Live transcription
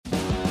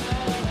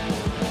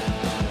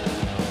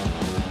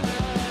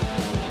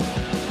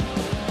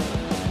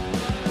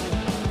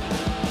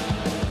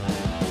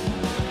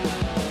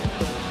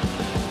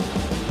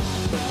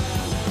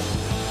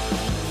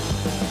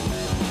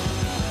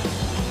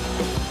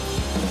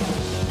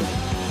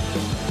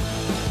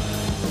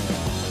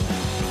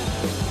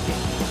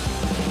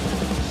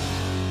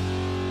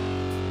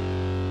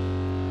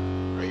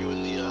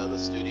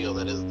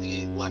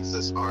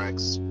Genesis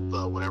RX,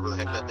 whatever the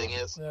heck that thing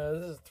is.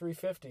 This is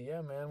 350.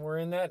 Yeah, man, we're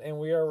in that, and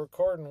we are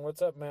recording.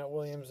 What's up, Matt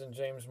Williams and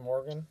James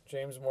Morgan?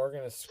 James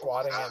Morgan is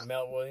squatting at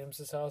Matt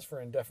Williams' house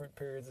for indefinite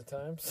periods of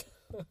times.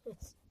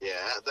 Yeah,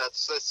 that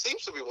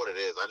seems to be what it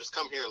is. I just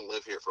come here and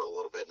live here for a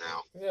little bit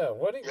now. Yeah,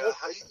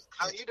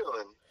 how you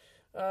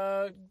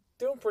doing?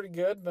 Doing pretty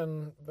good.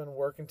 Been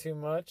working too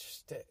much.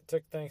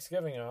 Took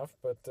Thanksgiving off,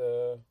 but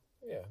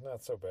yeah,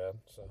 not so bad.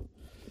 So,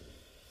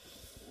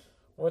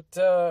 what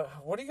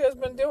have you guys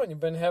been doing? You've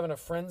been having a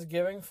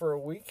Friendsgiving for a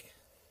week?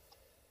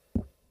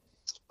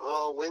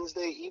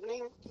 Wednesday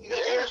evening.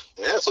 Yeah.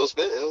 So it's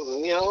been,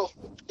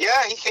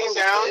 Yeah, he came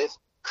down,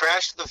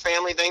 crashed the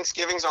family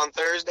Thanksgivings on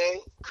Thursday,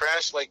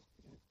 crashed like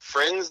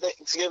friends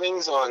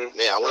Thanksgivings on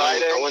Friday.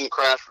 I went and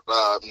crashed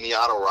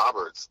Miato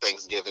Roberts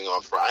Thanksgiving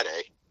on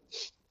Friday.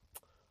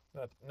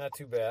 Not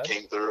too bad.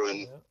 Came through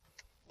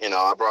and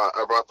I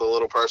brought the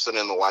little person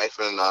and the wife,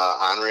 and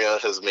Andrea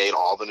has made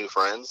all the new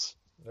friends.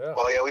 Yeah.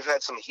 Well, yeah, we've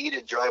had some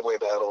heated driveway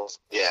battles.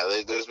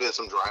 Yeah, there's been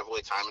some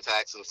driveway time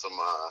attacks and some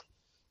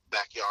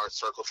backyard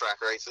circle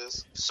track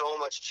races. So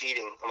much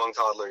cheating among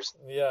toddlers.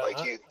 Yeah,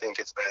 you think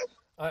it's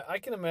bad. I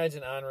can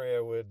imagine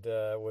Andrea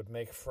would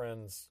make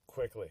friends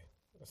quickly.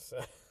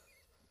 So.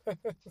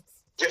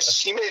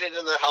 She made it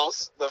in the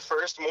house the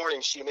first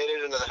morning. She made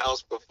it into the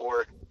house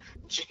before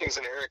James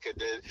and Erica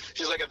did.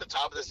 She's like at the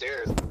top of the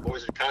stairs. The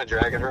boys are kind of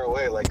dragging her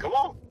away. Like, come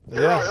on.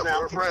 Yeah,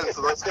 we're friends.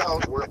 So let's go.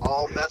 We're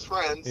all best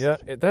friends. Yeah,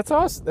 that's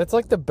awesome. That's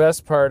like the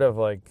best part of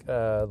like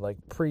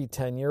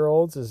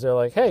pre-10-year-olds is they're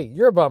like, hey,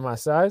 you're about my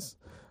size.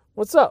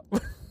 What's up?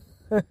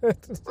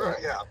 Right,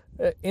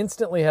 yeah.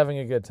 Instantly having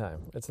a good time.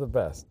 It's the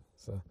best.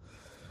 So.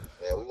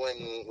 Yeah, we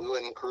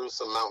went and cruised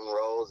some mountain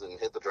roads and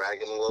hit the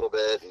Dragon a little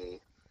bit, and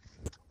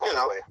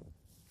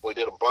we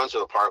did a bunch of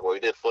the Parkway. We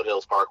did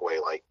Foothills Parkway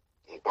like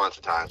a bunch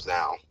of times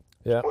now.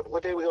 Yeah.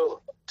 What day we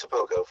go to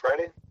Poco?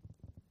 Friday?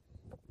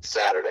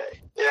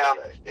 Saturday. Yeah.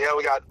 Yeah,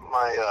 we got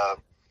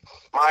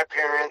my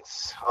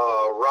parents,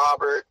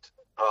 Robert,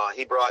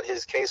 he brought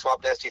his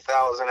K-Swap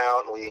ST1000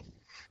 out, and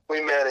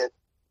we met at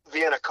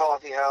Vienna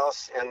Coffee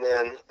House, and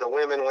then the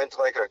women went to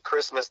like a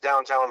Christmas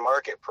downtown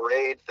market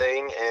parade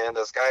thing, and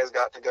us guys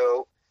got to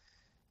go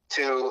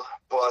to,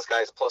 well, us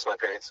guys plus my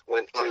parents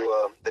went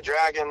to the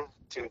Dragon,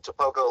 to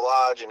Topoco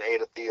Lodge, and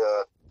ate at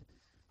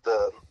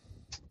the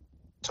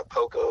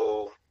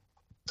Topoco,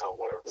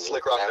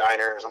 Slick Rock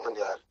Diner or something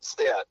like that.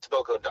 Yeah,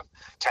 Topoco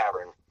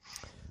Tavern.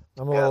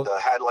 And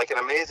had like an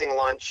amazing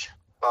lunch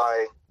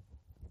by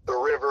the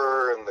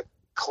river and the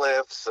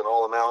cliffs and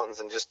all the mountains,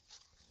 and just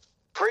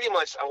pretty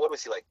much, what did we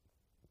see, like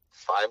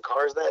 5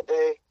 cars that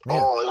day? Man.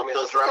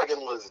 The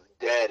Dragon was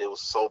dead. It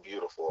was so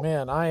beautiful.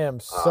 Man, I am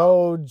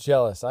so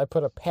jealous. I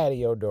put a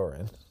patio door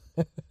in.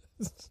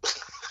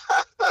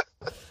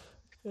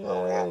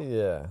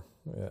 Yeah.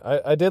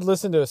 I did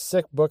listen to a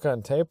sick book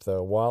on tape,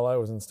 though, while I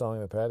was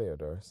installing the patio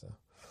door. So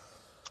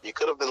you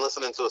could have been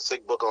listening to a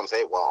sick book on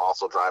tape while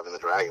also driving the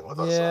Dragon with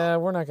us. Yeah,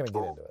 we're not going to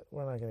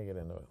get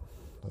into it.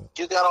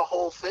 You got a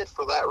whole fit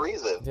for that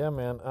reason. Yeah,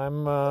 man.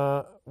 I'm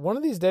one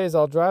of these days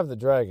I'll drive the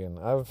Dragon.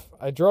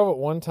 I drove it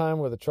one time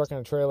with a truck and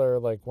a trailer,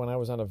 like when I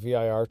was on a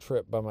VIR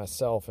trip by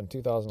myself in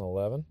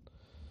 2011,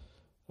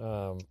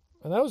 and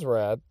that was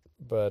rad.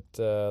 But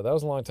that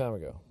was a long time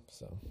ago.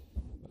 So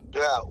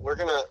yeah, we're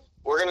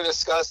gonna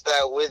discuss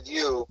that with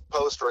you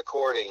post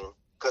recording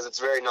because it's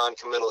very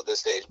non-committal at this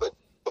stage. But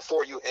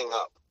before you hang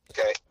up,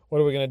 okay? What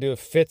are we gonna do?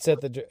 Fits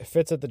at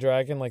the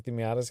Dragon like the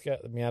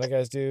Miata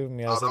guys do.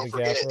 Miata's don't at the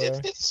forget,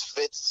 Gap. it's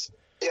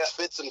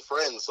Fits and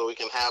friends, so we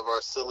can have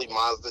our silly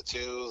Mazda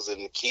 2s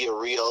and Kia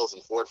Rios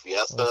and Ford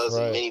Fiestas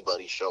and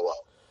anybody show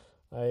up.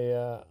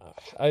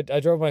 I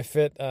drove my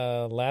Fit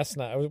last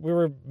night. We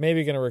were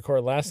maybe gonna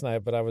record last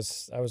night, but I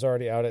was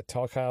already out at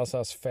Tall Kyle's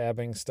house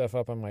fabbing stuff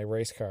up on my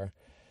race car,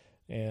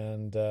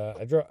 and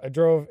I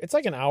drove. It's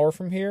like an hour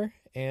from here,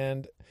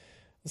 and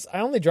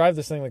I only drive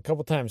this thing like a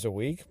couple times a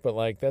week, but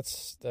like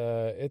that's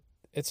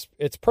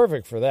it's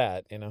perfect for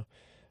that, you know.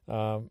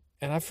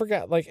 And I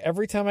forgot, like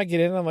every time I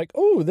get in, I'm like,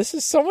 oh, this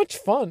is so much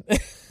fun.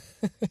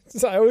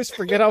 So I always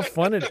forget how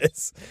fun it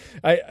is.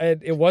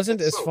 It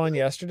wasn't as fun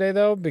yesterday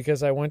though,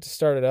 because I went to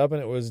start it up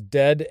and it was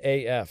dead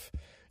AF,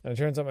 and it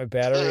turns out my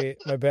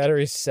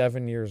battery's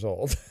 7 years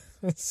old.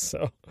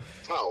 So.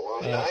 Oh,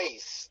 well,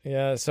 nice.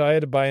 Yeah, so I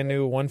had to buy a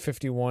new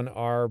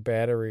 151R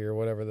battery or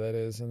whatever that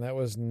is, and that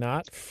was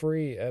not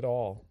free at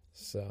all.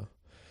 So.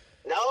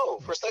 No,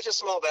 for such a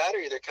small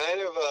battery, they're kind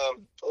of a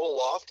little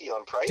lofty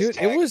on price. Dude,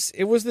 tag.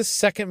 it was the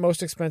second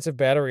most expensive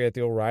battery at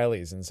the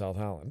O'Reilly's in South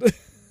Holland.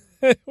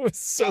 It was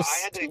so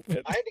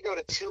stupid. I had to go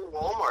to 2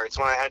 Walmarts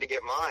when I had to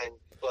get mine,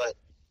 but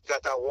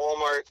got that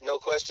Walmart no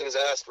questions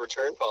asked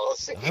return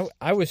policy.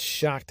 I was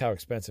shocked how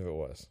expensive it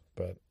was,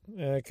 but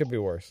it could be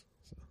worse.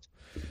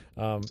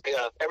 So,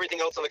 yeah,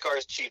 everything else on the car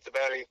is cheap. The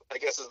battery, I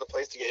guess, is the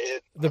place to get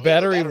hit. The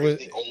battery was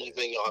the only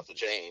thing you'll have to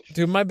change.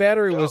 Dude, my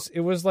battery was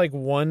like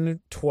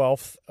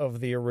 1/12 of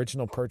the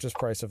original purchase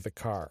price of the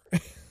car.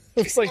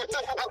 It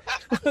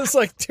was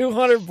like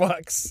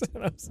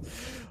 $200.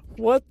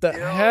 What the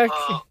heck?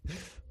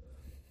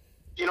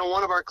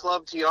 One of our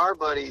Club TR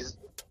buddies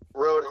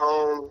rode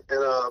home in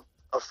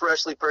a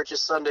freshly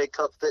purchased Sunday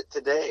Cup Fit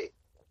today.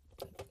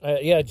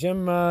 Yeah,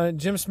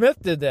 Jim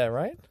Smith did that,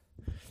 right?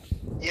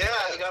 Yeah,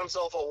 he got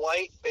himself a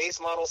white base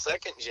model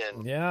second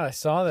gen. Yeah, I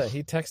saw that.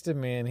 He texted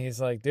me and he's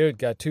like, "Dude,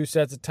 got 2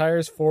 sets of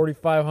tires,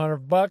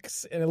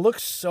 $4,500, and it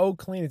looks so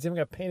clean. It's even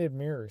got painted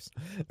mirrors."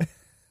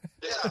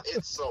 Yeah,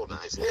 it's so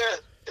nice. Yeah,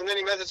 and then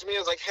he messaged me and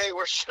was like, "Hey,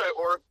 where should I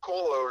order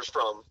coilovers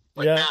from?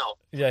 Yeah. Now?"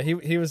 Yeah,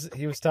 he was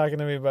talking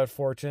to me about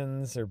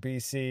Fortunes or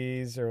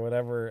BCs or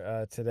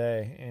whatever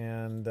today,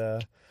 and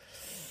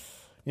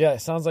yeah, it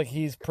sounds like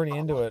he's pretty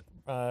into it.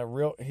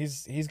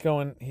 He's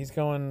going.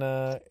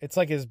 It's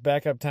like his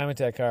backup time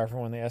attack car for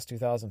when the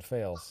S2000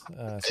 fails.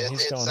 So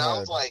he's going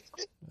hard. Sounds like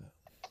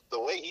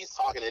the way he's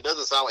talking. It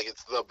doesn't sound like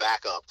it's the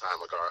backup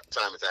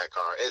time attack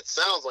car. It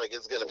sounds like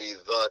it's going to be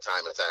the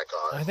time attack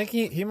car. I think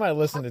he might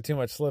listen to too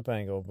much Slip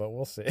Angle, but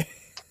we'll see.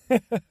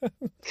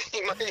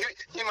 he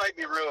might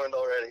be ruined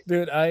already.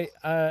 Dude,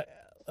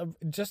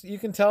 just you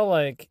can tell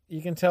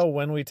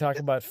when we talk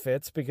about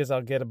fits because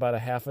I'll get about a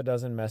half a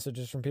dozen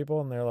messages from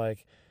people and they're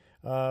like,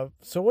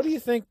 so what do you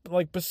think,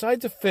 like,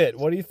 besides a fit,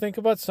 what do you think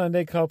about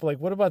Sunday Cup? Like,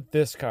 what about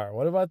this car?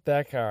 What about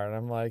that car? And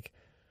I'm like,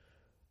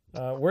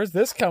 where's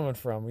this coming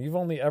from? You've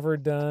only ever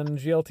done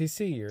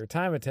GLTC or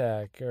Time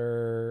Attack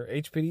or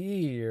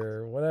HPDE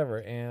or whatever.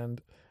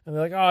 And they're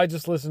like, oh, I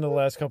just listened to the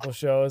last couple of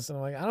shows. And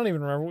I'm like, I don't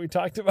even remember what we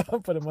talked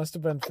about, but it must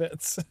have been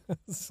fits.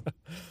 So,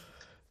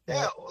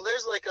 yeah, well,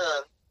 there's like a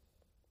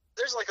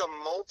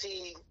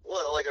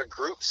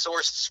group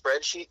sourced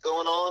spreadsheet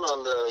going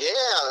on the.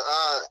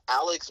 Yeah,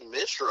 Alex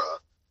Mishra,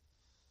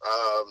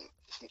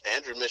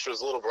 Andrew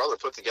Mishra's little brother,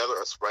 put together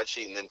a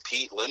spreadsheet, and then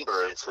Pete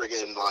Lindbergh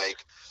friggin'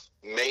 like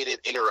made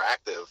it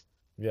interactive.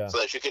 Yeah. So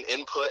that you can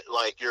input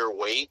like your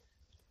weight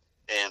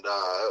and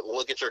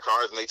look at your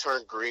cars, and they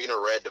turn green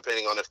or red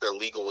depending on if they're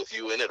legal with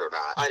you in it or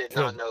not. I did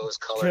not know it was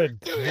colored.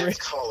 Good. Dude, it's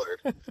colored.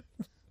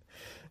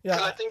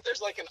 Yeah. I think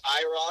there's like an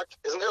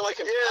IROC. Isn't there like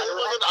an There's IROC?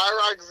 like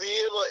an IROC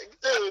Z. Like,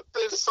 dude,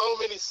 there's so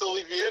many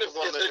silly vehicles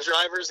on If there. the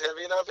driver's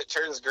heavy enough, it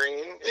turns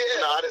green.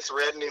 If not, it's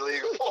red and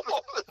illegal.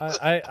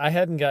 I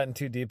hadn't gotten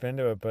too deep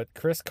into it, but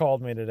Chris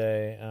called me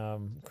today,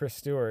 Chris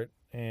Stewart,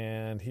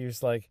 and he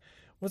was like,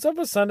 what's up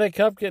with Sunday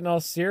Cup getting all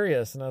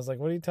serious? And I was like,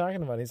 what are you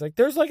talking about? He's like,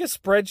 there's like a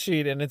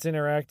spreadsheet and it's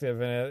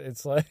interactive, and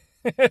it's like,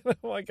 I'm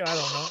like, I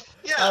don't know.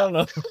 Yeah. I don't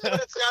know. But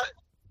it's got,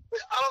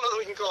 I don't know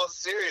if we can call it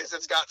serious.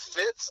 It's got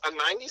fits, a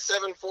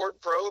 97 Ford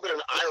Probe, and an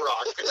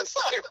IROC. It's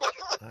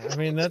like, I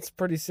mean, that's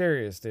pretty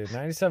serious, dude.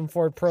 97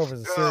 Ford Probe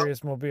is a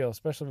serious mobile,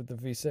 especially with the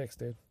V6,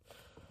 dude.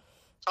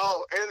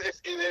 oh, and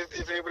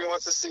if anybody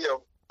wants to see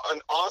an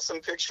awesome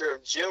picture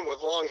of Jim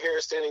with long hair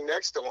standing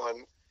next to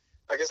one,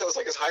 I guess that was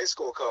like his high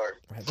school car.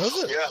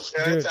 Those are,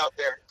 Yeah, dude, it's out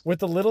there. with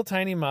the little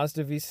tiny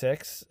Mazda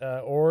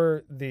V6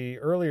 or the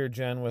earlier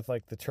gen with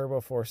like the turbo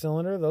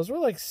 4-cylinder, those were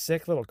like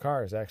sick little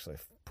cars, actually.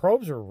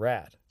 Probes are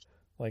rad.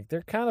 Like,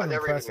 they're kind of I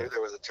never impressive. even knew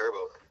there was a turbo.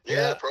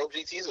 Yeah, Probe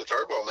GT's a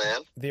turbo,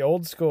 man. The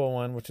old school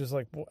one, which was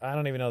like, I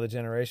don't even know the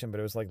generation, but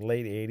it was like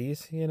late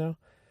 80s, you know?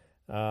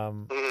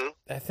 Mm-hmm.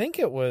 I think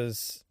it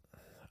was,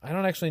 I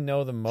don't actually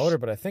know the motor,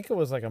 but I think it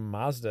was like a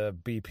Mazda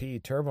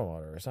BP turbo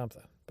motor or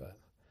something. But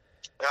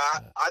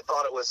I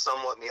thought it was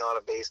somewhat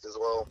Miata based as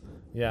well.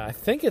 yeah, I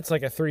think it's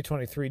like a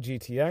 323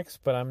 GTX,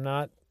 but I'm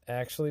not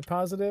actually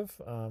positive.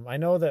 I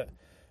know that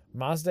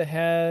Mazda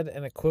had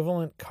an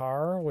equivalent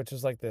car, which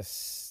is like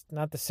this,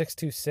 not the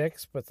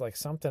 626, but like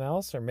something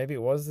else, or maybe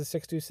it was the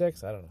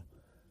 626. I don't know.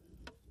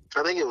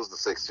 I think it was the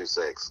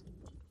 626.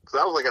 Because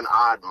that was like an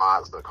odd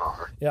Mazda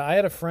car. Yeah, I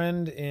had a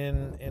friend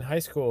in high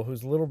school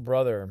whose little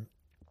brother,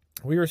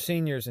 we were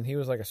seniors and he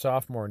was like a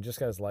sophomore and just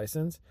got his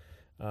license.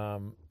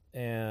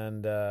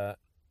 And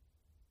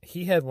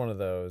he had one of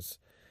those,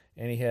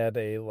 and he had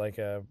it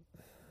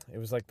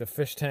was like the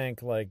fish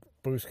tank, like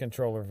boost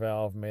controller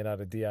valve made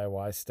out of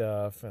DIY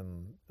stuff,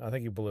 and I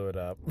think he blew it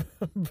up.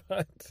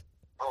 But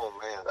Oh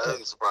man, That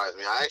doesn't surprise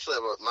me. I actually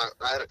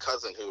I had a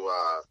cousin who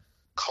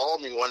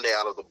called me one day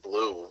out of the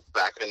blue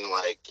back in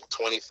like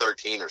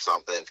 2013 or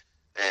something,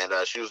 and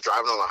she was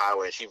driving on the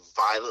highway and she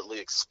violently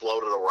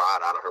exploded a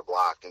rod out of her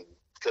block, and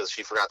because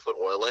she forgot to put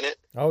oil in it.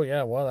 oh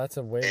yeah, well that's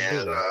a way to do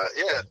And that.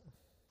 yeah,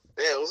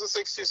 it was a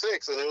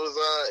 626, and it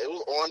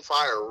was on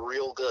fire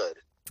real good.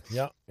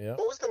 Yeah.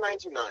 what was the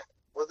 929?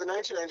 Was the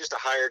 929 just a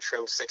higher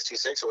trim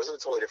 626, or was it a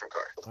totally different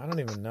car? I don't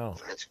even know.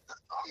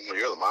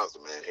 You're the Mazda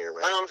man here,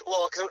 man.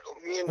 Well, cause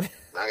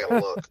I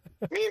gotta look.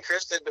 me and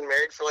Chris had been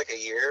married for like a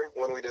year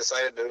when we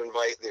decided to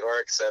invite the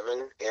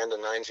RX-7 and a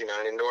 929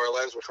 into our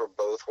lives, which were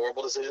both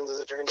horrible decisions as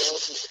it turned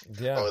out.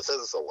 Yeah. Oh, it says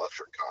it's a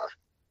luxury car.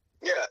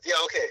 Yeah,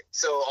 okay.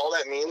 So all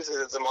that means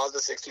is it's a Mazda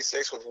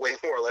 66 with way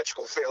more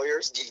electrical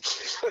failures.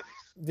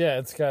 Yeah,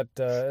 it's got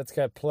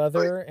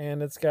pleather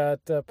and it's got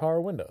power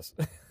windows.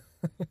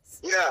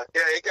 Yeah,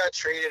 it got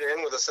traded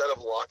in with a set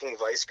of locking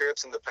vice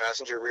grips and the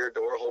passenger rear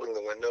door holding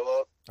the window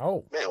up.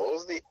 Oh, Man, what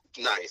was the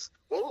nice?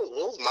 What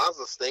was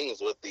Mazda's things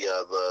with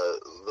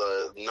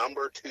the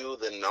number to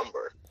the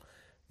number?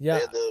 Yeah.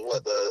 They had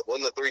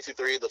wasn't the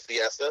 323 the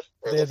Fiesta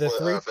or They had the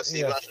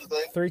Festiva, I should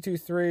say?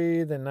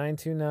 323, the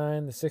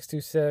 929, the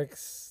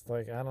 626.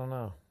 Like, I don't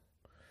know.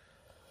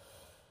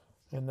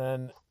 And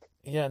then,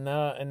 yeah,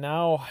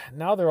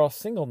 now they're all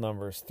single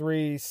numbers,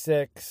 3,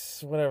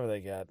 6, whatever they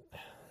got.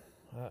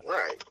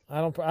 Right. I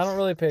don't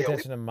really pay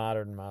attention to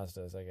modern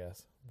Mazdas, I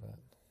guess. But.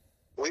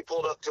 We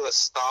pulled up to a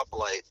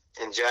stoplight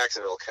in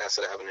Jacksonville,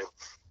 Cassett Avenue,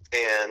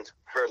 and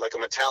heard like a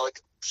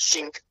metallic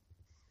shink,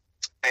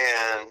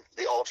 and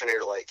the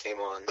alternator light came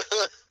on.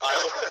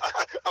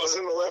 I was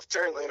in the left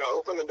turn lane. I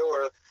opened the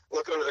door,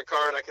 look under the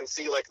car, and I can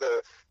see like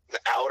the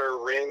outer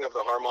ring of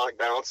the harmonic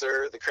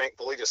bouncer, the crank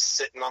pulley just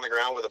sitting on the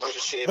ground with a bunch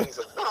of shavings.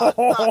 I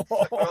was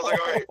like,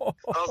 all right.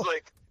 I was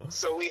like,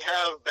 so we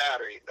have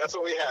battery. That's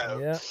what we have.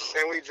 Yeah.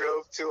 And we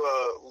drove to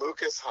a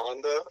Lucas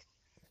Honda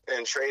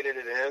and traded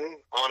it in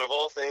on, of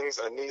all things,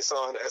 a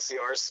Nissan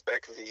SCR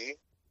Spec V.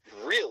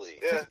 Really?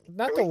 Yeah.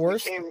 Not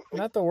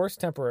the worst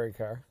temporary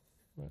car.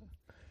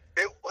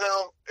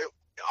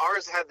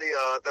 Ours had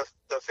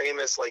the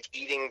famous like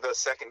eating the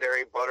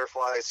secondary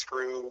butterfly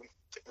screw,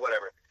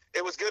 whatever.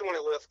 It was good when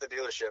it left the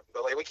dealership,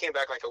 but like we came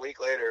back like a week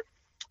later,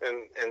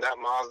 and that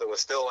Mazda was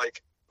still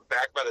like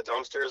back by the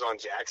dumpsters on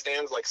jack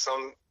stands. Like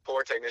some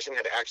poor technician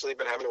had actually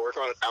been having to work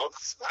on it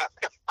outside.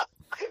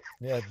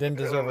 Yeah, didn't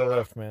deserve a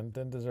lift, man.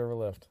 Didn't deserve a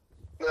lift.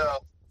 No.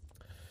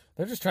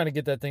 They're just trying to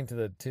get that thing to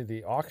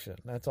the auction.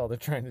 That's all they're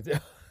trying to do.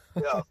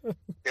 Yeah.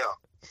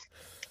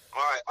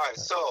 All right.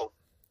 So,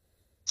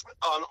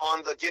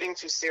 on the getting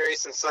too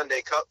serious and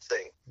Sunday Cup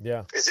thing.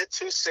 Yeah. Is it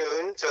too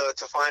soon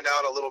to find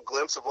out a little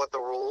glimpse of what the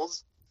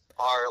rules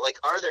are? Like,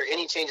 are there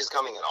any changes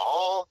coming at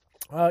all?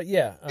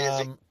 Yeah.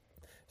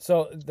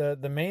 So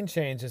the main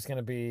change is going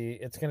to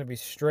be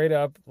straight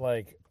up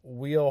like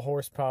wheel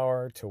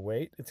horsepower to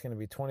weight. It's going to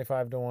be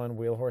 25-1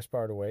 wheel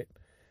horsepower to weight.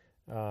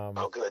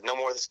 Oh, good. No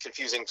more of this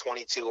confusing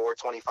 22 or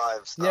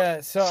 25 stuff.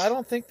 Yeah. So I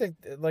don't think that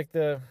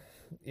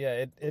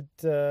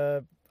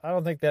I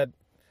don't think that.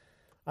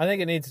 I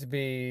think it needs to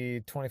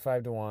be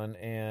 25-1,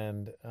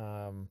 and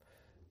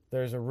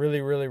there's a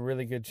really, really,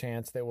 really good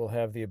chance that we'll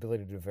have the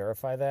ability to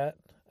verify that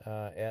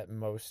at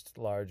most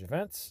large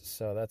events.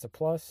 So that's a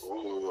plus.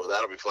 Ooh,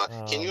 that'll be fun.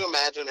 Can you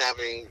imagine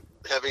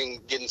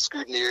getting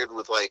scrutineered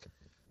with like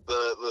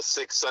the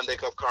 6 Sunday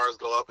Cup cars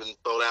go up and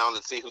throw down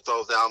and see who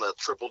throws down a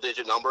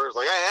triple-digit number? It's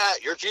like, hey,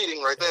 you're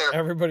cheating right there.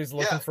 Everybody's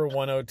looking for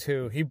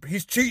 102.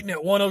 He's cheating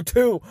at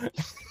 102.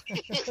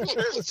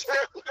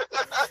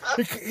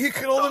 he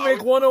can only make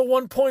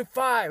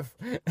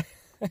 101.5.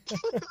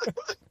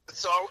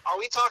 So are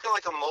we talking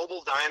like a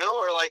mobile dyno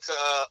or like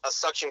a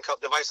suction cup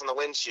device on the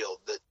windshield?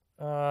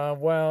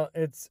 Well,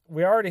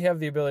 we already have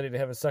the ability to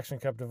have a suction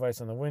cup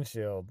device on the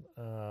windshield,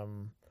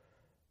 and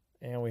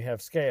we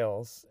have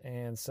scales.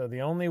 And so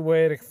the only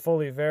way to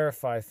fully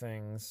verify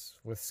things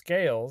with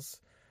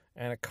scales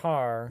and a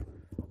car,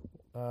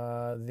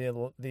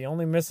 the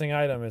only missing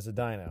item is a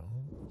dyno.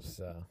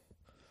 So.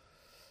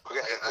 Okay,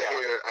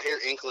 I hear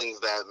inklings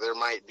that there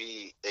might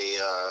be a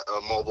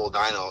mobile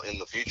dyno in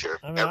the future.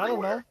 I mean,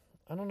 everywhere.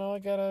 I don't know. I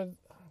gotta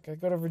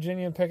go to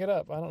Virginia and pick it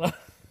up. I don't know.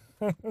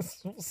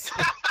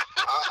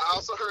 I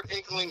also heard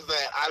inklings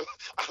that I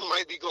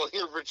might be going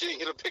to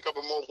Virginia to pick up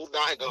a mobile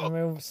dyno. I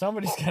mean,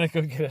 somebody's gotta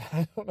go get it.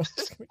 I don't know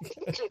who's gonna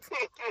get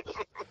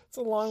it. It's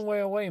a long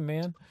way away,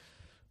 man.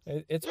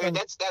 That's good.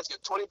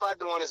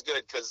 25-1 is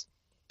good because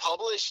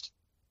published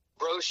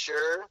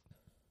brochure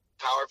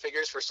power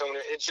figures for someone,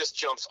 it just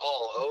jumps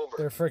all over.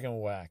 They're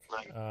freaking whack.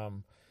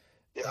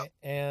 Yeah.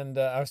 And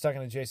I was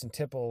talking to Jason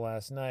Tipple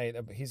last night.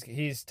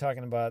 He's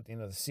talking about the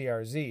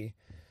CRZ,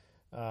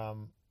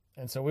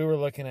 and so we were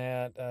looking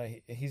at.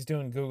 He's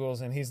doing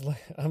Googles, and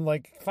I'm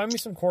like, find me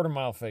some quarter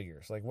mile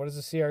figures. Like, what is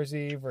a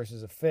CRZ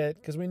versus a Fit?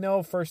 Because we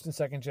know first and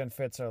second gen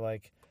Fits are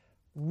like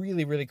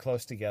really, really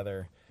close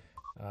together.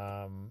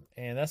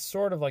 And that's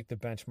sort of like the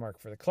benchmark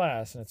for the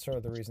class, and it's sort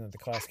of the reason that the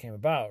class came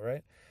about,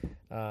 right?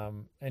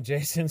 And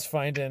Jason's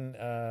finding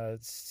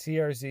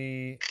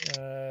CRZ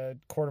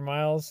quarter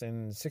miles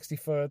and 60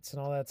 foots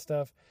and all that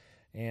stuff,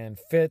 and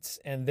Fits,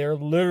 and they're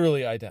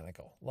literally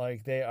identical.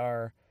 Like, they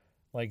are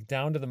like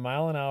down to the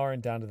mile an hour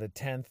and down to the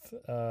 10th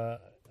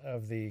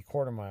of the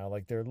quarter mile.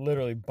 Like, they're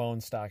literally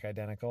bone stock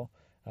identical,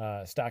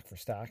 stock for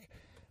stock.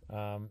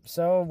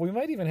 So we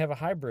might even have a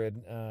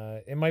hybrid.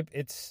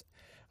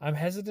 I'm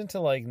hesitant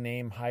to like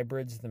name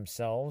hybrids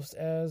themselves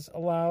as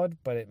allowed,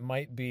 but it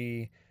might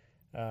be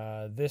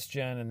this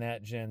gen and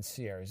that gen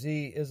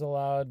CRZ is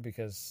allowed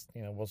because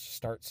we'll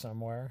start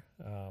somewhere.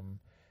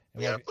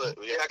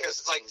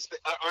 Because like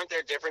aren't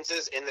there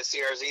differences in the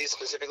CRZ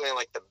specifically in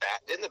like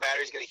didn't the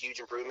batteries get a huge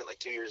improvement like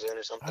 2 years in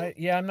or something?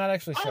 I'm not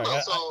actually sure.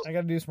 I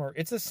got to do some more.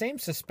 It's the same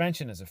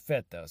suspension as a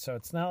Fit though, so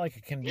it's not like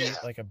it can be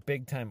like a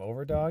big time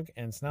overdog,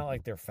 and it's not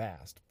like they're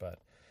fast, but.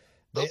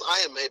 Those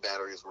IMA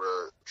batteries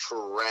were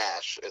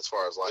trash as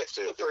far as life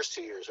too. The first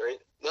 2 years, right?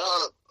 No,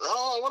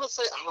 I want to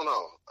say I don't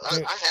know. I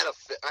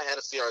had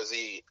a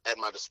CRZ at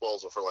my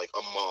disposal for like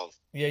a month.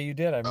 Yeah, you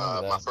did. I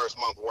remember that. My first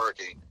month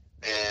working,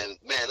 And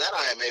man, that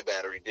IMA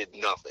battery did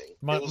nothing.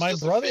 My it was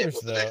just a fit brothers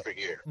with an though, extra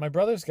gear. my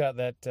brother's got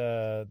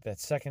that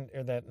second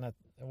or that not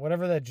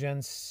whatever that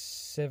Gen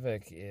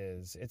Civic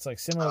is. It's like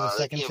similar to the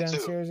second gen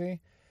EM2. Series E.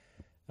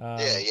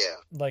 Yeah.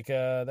 Like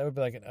that would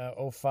be like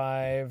an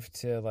 05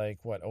 to like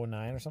what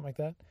 09 or something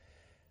like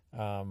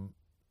that.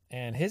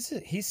 And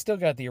he's still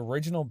got the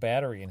original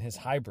battery in his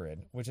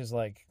hybrid, which is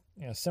like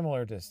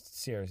similar to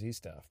CRZ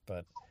stuff,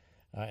 but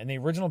and the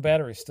original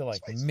battery is still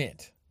like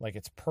mint, like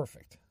it's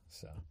perfect.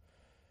 So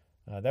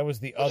that was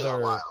the other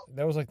wow.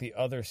 that was like the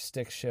other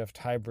stick shift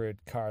hybrid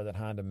car that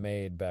Honda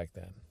made back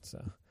then.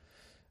 So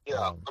Yeah,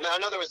 I mean, I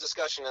know there was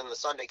discussion in the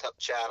Sunday Cup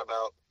chat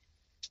about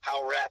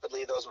how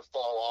rapidly those would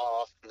fall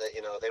off, and that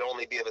they'd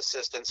only be of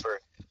assistance for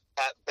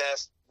at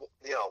best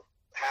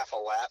half a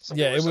lap. So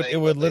yeah, it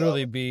would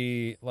literally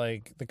be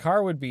like the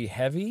car would be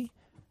heavy,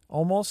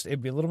 almost.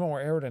 It'd be a little bit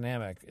more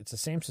aerodynamic. It's the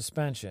same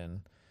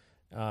suspension,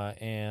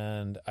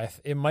 and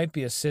it might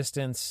be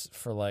assistance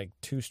for like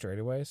 2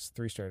 straightaways,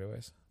 3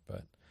 straightaways,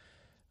 but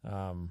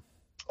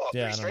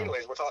yeah, 3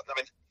 straightaways. We're talking. I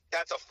mean,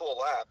 that's a full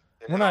lap.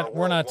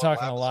 We're not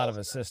talking a lot of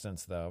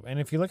assistance though. And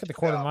if you look at the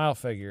quarter mile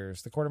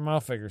figures,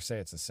 say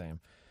it's the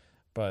same.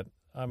 But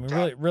I mean,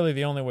 really,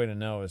 the only way to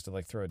know is to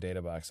like throw a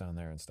data box on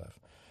there and stuff,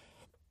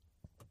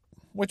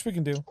 which we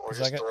can do. Or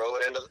just throw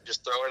it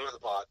into the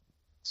pot,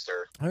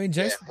 sir. I mean,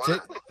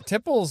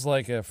 Tipple's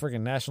like a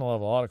freaking national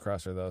level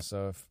autocrosser though.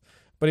 So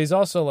but he's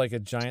also like a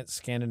giant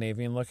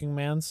Scandinavian looking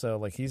man. So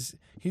like he's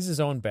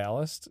his own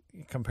ballast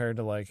compared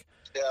to like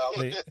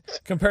like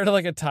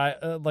a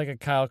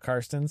Kyle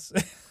Karstens.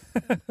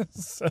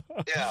 So,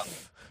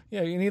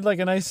 yeah, you need like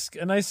a nice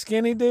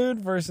skinny dude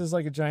versus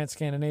like a giant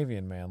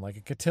Scandinavian man, like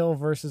a Catil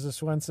versus a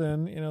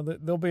Swenson.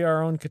 There'll be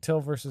our own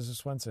Catil versus a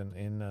Swenson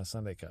in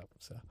Sunday Cup.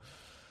 So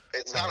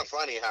it's kind of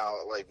funny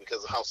how like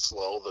because of how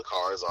slow the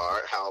cars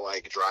are, how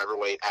like driver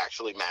weight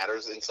actually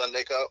matters in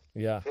Sunday Cup.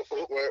 Yeah,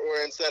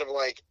 where instead of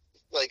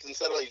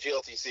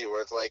GLTC,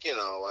 where it's like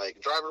like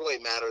driver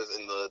weight matters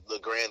in the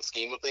grand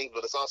scheme of things,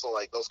 but it's also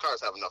like those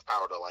cars have enough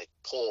power to like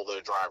pull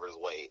their driver's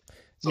weight.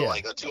 So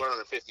like a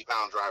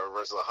 250-pound driver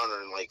versus a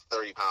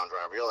 130-pound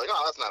driver, you're like,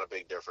 oh, that's not a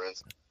big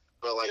difference.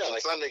 But like in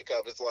Sunday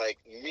Cup, it's like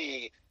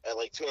me at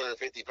like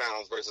 250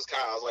 pounds versus Kyle.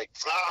 I was like,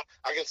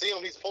 I can see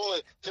him. He's pulling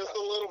just a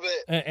little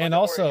bit. And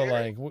also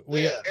like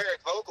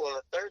Eric Vogel in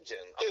the third gen.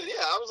 Dude,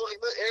 yeah, I was like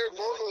Eric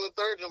Vogel in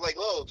the third gen. Like,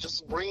 oh,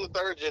 just bring the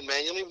third gen,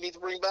 man. You don't even need to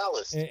bring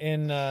ballast.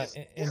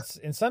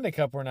 In Sunday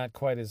Cup, we're not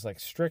quite as like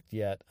strict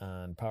yet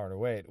on power to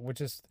weight,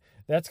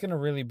 that's going to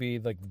really be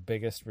like the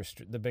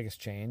biggest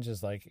change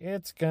is like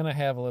it's going to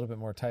have a little bit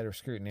more tighter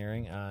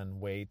scrutineering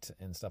on weight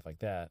and stuff like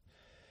that.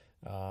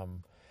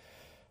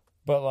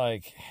 But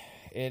like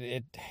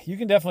you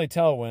can definitely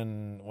tell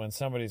when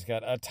somebody's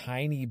got a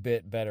tiny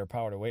bit better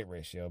power to weight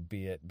ratio,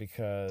 be it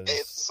because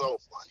it's so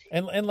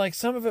funny. And like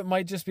some of it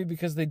might just be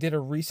because they did a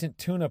recent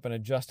tune up and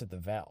adjusted the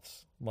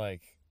valves.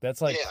 Like that's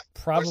like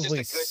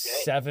probably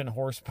 7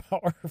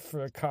 horsepower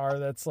for a car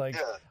that's like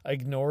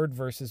ignored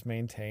versus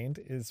maintained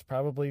is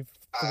probably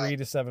 3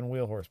 to 7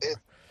 wheel horsepower.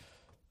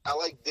 I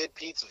like did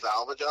Pete's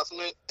valve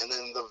adjustment, and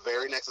then the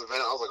very next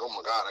event, I was like, oh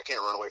my god, I can't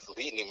run away from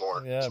Pete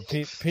anymore. Yeah,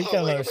 Pete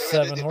got another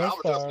 7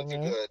 horsepower,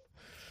 man.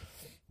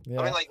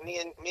 Yeah. I mean, like me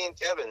and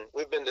Kevin,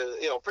 we've been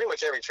to pretty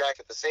much every track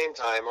at the same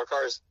time. Our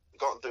car's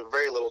gone through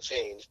very little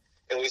change,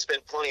 and we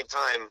spent plenty of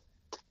time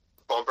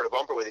bumper to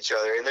bumper with each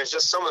other. And there's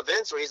just some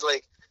events where he's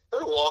like,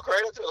 walk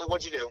right up to like,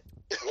 what'd you do?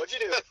 What'd you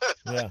do?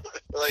 Yeah,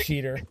 like,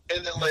 cheater.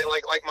 And then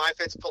like my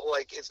fits,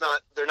 like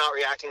they're not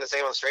reacting the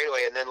same on the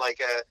straightaway. And then like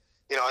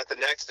at the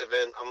next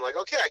event, I'm like,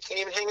 okay, I can't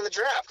even hang in the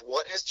draft.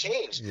 What has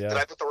changed? Yeah. Did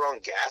I put the wrong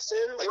gas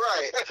in? Like,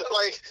 right.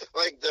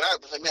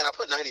 I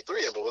put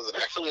 93 in, but was it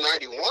actually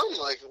 91?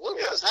 Like, what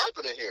is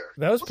happening here?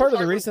 That was part of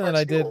the reason that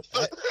I did.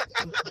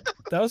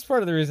 That was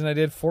part of the reason I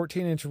did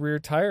 14-inch rear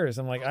tires.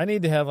 I'm like, I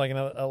need to have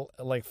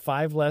like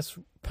 5 less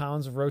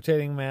pounds of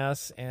rotating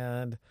mass,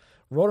 and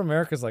Road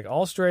America's like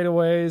all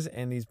straightaways,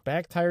 and these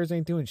back tires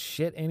ain't doing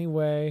shit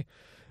anyway.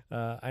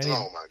 I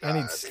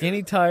need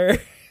skinny tires.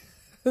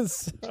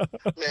 So.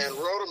 Man,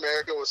 Road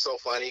America was so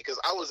funny because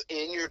I was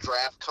in your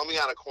draft coming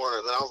out of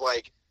corners, and I was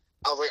like,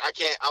 I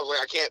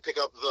can't pick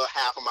up the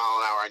half a mile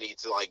an hour I need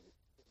to like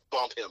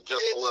bump him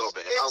just a little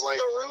bit. I was like,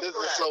 this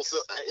is so.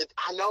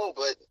 I know,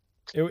 but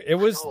it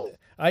was.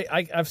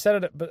 I've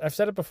said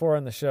it before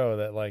on the show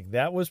that like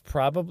that was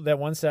probably that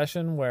one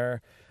session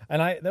where,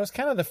 that was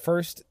kind of the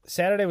first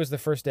Saturday was the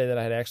first day that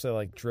I had actually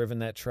like driven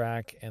that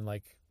track and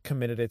like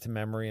committed it to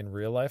memory in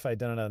real life. I'd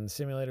done it on the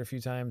simulator a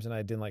few times, and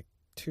I did like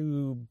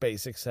 2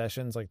 basic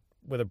sessions like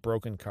with a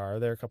broken car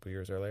there a couple of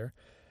years earlier.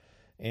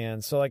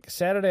 And so like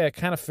Saturday I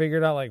kind of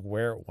figured out like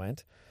where it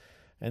went.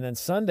 And then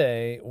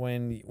Sunday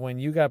when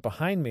you got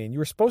behind me and you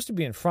were supposed to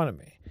be in front of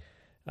me,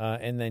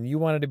 and then you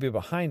wanted to be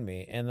behind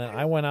me, and then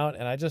I went out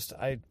and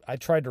I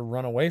tried to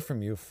run away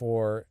from you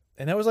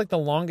and that was like the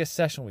longest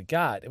session we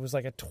got. It was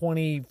like a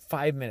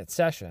 25-minute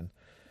session.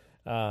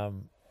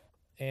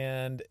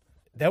 And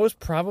that was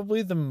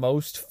probably the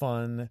most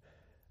fun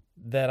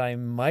that I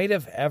might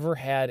have ever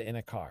had in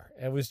a car.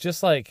 It was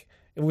just like,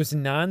 it was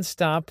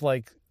nonstop,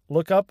 like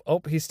look up.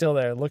 Oh, he's still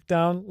there. Look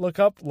down, look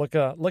up, look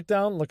up, look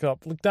down, look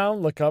up, look down,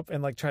 look up,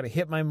 and like try to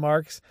hit my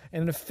marks.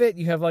 And in a fit,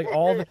 you have like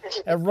all the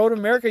at Road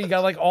America, you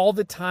got like all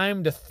the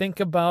time to think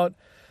about.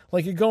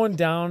 Like you're going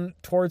down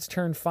towards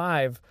turn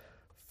 5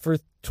 for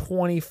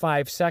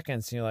 25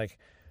 seconds, and you're like,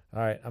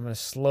 all right, I'm gonna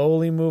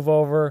slowly move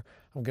over.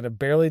 I'm gonna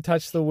barely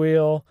touch the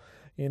wheel.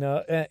 You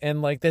know,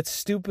 and like that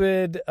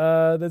stupid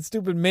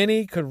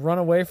Mini could run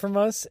away from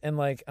us, and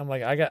like I'm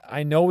like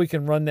I know we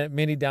can run that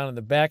Mini down in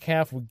the back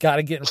half. We got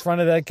to get in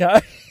front of that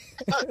guy.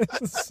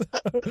 So,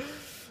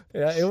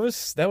 yeah,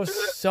 that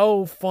was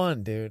so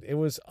fun, dude. It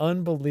was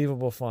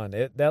unbelievable fun.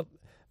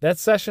 That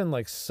session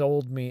like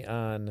sold me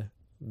on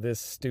this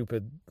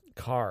stupid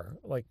car,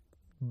 like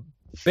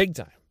big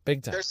time.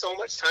 There's so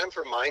much time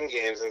for mind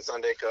games in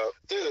Sunday Cup,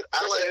 dude.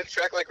 I like a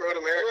track like Road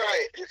America.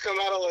 Right, you come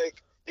out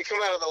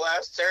of the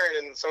last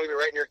turn and somebody be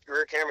right in your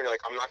rear camera and you're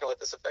like, I'm not going to let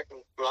this affect me.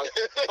 By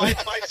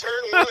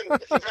turn 1,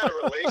 you've had a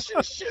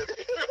relationship.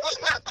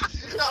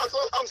 No,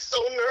 I'm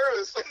so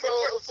nervous.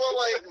 So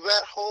like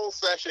that whole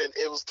session,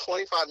 it was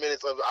 25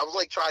 minutes of, I was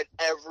like trying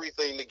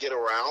everything to get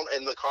around,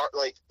 and the cars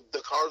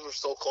were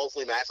so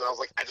closely matched, and I was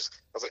like,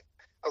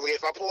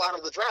 if I pull out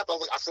of the draft,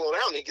 I slow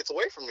down and he gets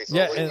away from me. So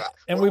yeah,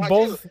 and we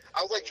both.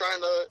 I was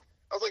trying to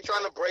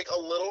break a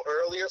little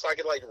earlier so I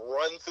could like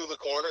run through the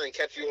corner and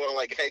catch you on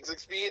like exit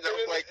speed. And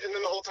then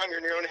the whole time you're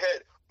in your own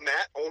head,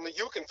 Matt, only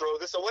you can throw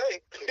this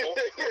away.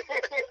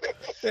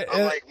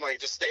 I'm like, Mike,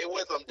 just stay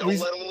with him. Don't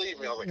let him leave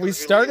me. I was like, we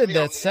started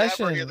that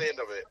session. Never get the end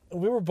of it.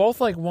 We were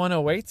both like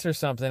 108s or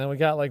something, and we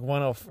got like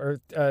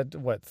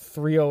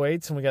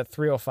 308s, and we got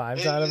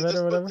 305s out of it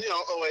or whatever.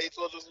 08s.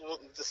 We'll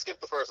just skip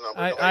the first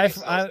number.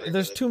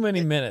 There's too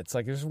many minutes.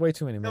 Like there's way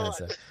too many minutes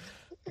there.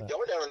 Y'all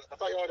were down. I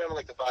thought y'all were down in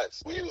like the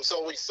 5s. We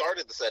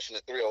started the session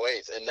at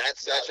 308s, and that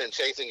session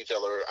chasing each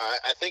other.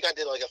 I think I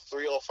did like a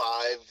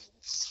 305.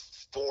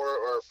 4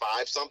 or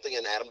 5 something,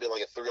 and Adam did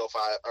like a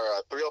 305 or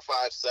a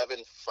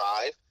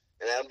 305.75,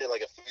 and Adam did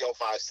like a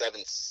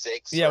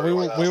 305.76. Yeah, we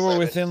were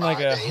within like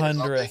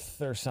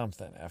 100th or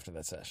something after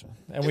that session,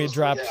 and we had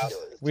dropped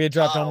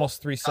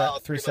almost 3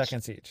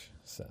 seconds each.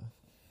 So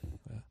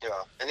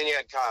yeah, and then you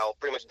had Kyle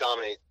pretty much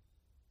dominate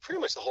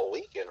the whole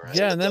weekend, right?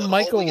 Yeah, and then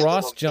Michael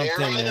Ross jumped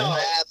in there.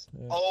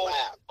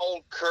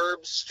 Old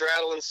curb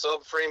straddling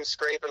subframe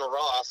scraping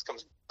Ross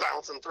comes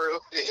bouncing through.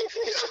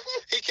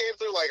 He came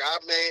through like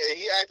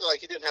he acted like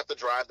he didn't have to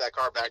drive that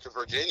car back to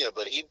Virginia,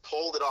 but he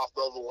pulled it off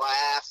the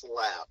last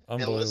lap.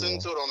 And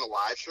listening to it on the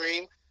live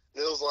stream,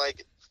 it was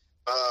like,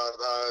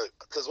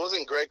 because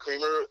wasn't Greg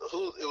Creamer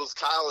it was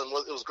Kyle and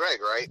it was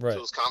Greg, right? Who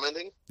was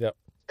commenting? Yep.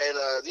 And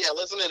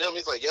listening to him,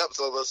 he's like, "Yep."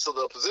 So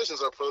the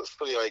positions are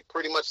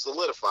pretty much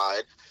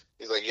solidified.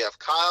 He's like, "You have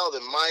Kyle,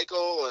 then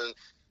Michael, and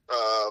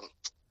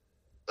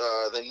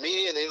then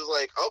me." And he was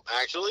like, "Oh,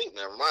 actually,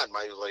 never mind."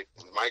 Mike was like,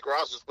 "Mike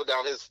Ross just put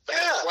down his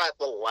fast lap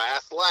the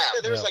last lap."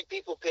 Yeah, there's like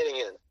people pitting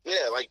in.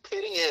 Yeah, like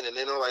pitting in, and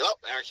then they're like, "Oh,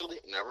 actually,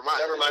 never mind."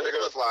 There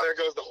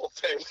goes the whole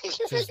thing.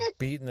 Just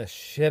beating the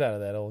shit out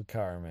of that old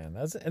car, man.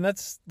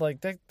 That's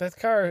like that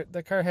car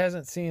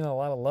hasn't seen a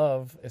lot of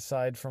love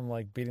aside from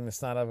like beating the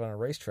snot out of it on a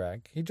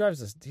racetrack. He drives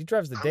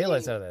the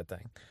daylights out of that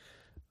thing.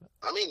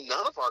 I mean,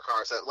 none of our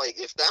cars have like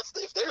if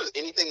there's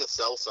anything to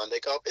sell Sunday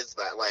Cup, it's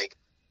that like.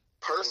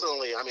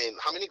 Personally, I mean,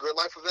 how many Grid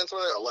Life events were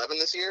there? 11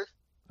 this year?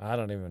 I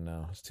don't even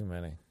know. It's too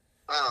many.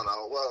 I don't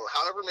know. Well,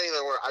 however many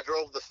there were, I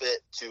drove the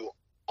fit to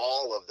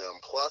all of them,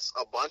 plus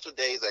a bunch of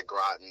days at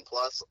Groton,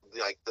 plus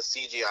like the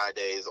CGI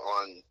days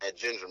at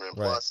Gingerman,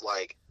 plus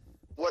like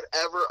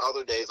whatever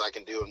other days I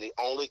can do. And the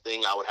only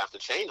thing I would have to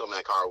change on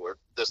that car were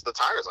just the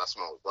tires I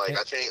smoked. Like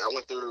I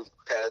went through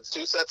pads,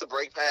 2 sets of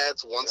brake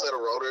pads, 1 set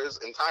of rotors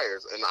and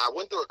tires, and I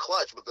went through a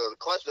clutch, but the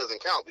clutch doesn't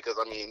count because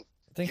I mean.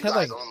 You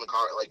guys on the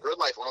car, like Grid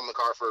Life on the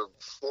car for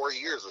 4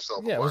 years or so.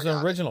 Yeah, it was an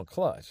original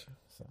clutch.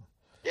 So.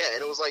 Yeah,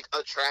 and it was like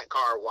a track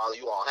car while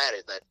you all had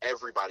it that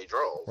everybody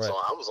drove. Right. So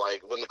I was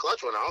like, when the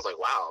clutch went out, I was like,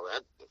 wow,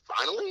 that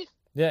finally?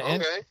 Yeah,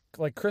 and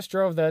like Chris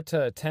drove that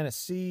to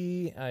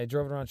Tennessee. I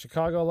drove it around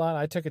Chicago a lot.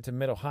 I took it to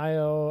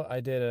Mid-Ohio. I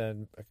did a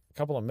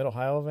couple of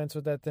Mid-Ohio events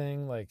with that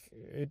thing. Like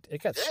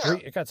it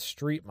got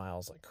street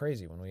miles like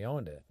crazy when we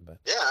owned it. But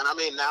yeah, and I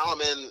mean now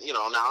I'm in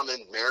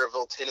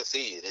Maryville,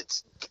 Tennessee.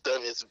 It's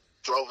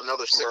drove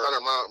another 600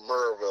 miles.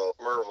 Maryville.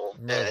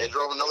 Yeah, it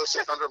drove another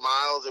 600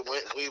 miles.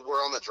 We were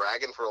on the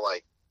Dragon for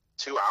like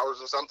 2 hours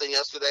or something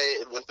yesterday.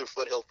 It went through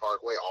Foothills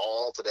Parkway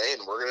all today,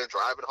 and we're gonna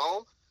drive it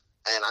home.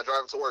 And I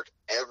drive it to work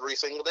every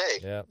single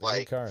day. Yeah,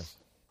 like cars.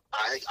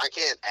 I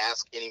can't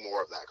ask any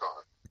more of that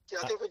car. Yeah,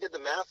 I think we did the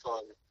math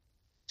on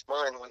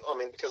mine.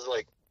 Because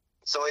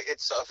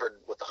it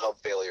suffered with the hub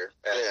failure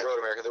at Road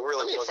America. There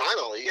really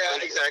finally. Yeah,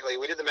 exactly.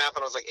 We did the math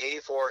on it was like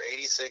 84,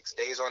 86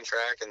 days on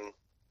track and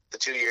the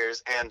 2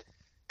 years, and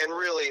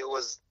really it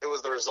was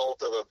the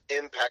result of an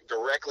impact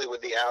directly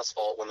with the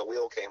asphalt when the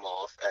wheel came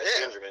off at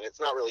Gingerman. It's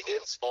not really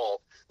its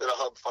fault that a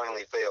hub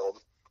finally failed.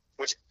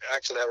 Which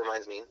actually that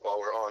reminds me, while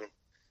we're on,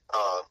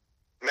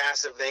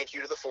 massive thank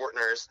you to the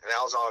Fortners and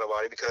Al's Auto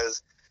Body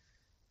because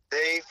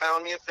they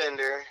found me a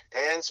fender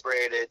and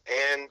sprayed it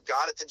and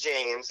got it to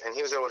James, and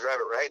he was able to drive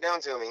it right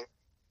down to me.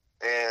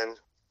 and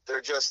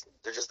they're just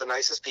the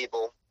nicest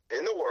people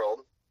in the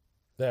world.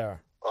 They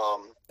are.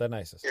 The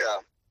nicest. Yeah.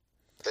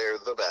 They're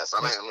the best.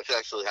 I'm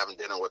actually having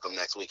dinner with them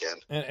next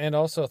weekend. And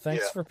also,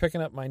 thanks for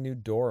picking up my new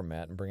door,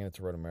 Matt, and bringing it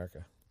to Road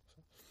America.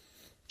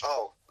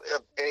 Oh, yeah,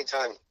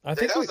 anytime. I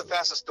think that was the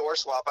fastest door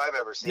swap I've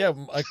ever seen.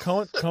 Yeah,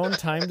 Cone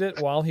timed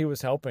it while he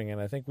was helping, and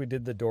I think we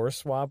did the door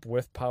swap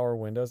with power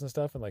windows and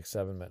stuff in like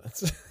 7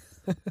 minutes.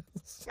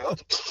 Well,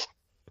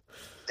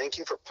 thank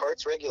you for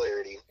parts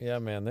regularity. Yeah,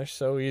 man, they're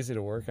so easy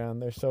to work on.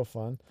 They're so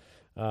fun.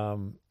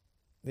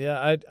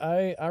 Yeah,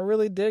 I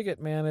really dig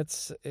it, man.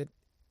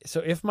 So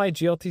if my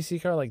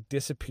GLTC car like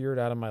disappeared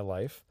out of my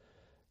life,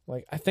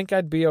 like I think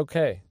I'd be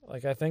okay.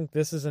 Like I think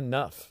this is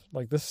enough.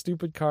 Like this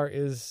stupid car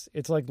it's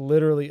like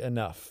literally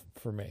enough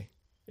for me.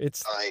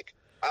 It's like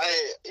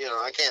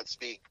I can't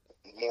speak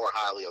more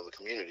highly of the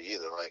community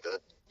either. Like a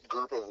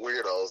group of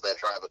weirdos that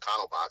drive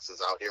Econo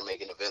boxes out here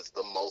making events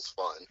the most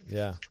fun.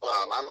 Yeah.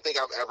 I don't think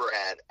I've ever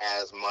had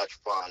as much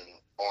fun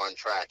on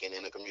track and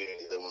in the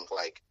community than with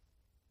like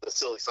the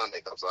Silly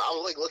Sunday Cup. So I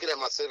was like looking at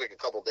my Civic a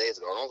couple days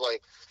ago, and I was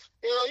like,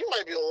 you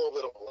might be a little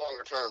bit of a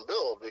longer term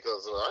build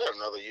because I got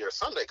another year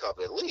Sunday Cup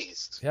at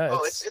least. Yeah.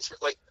 It's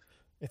like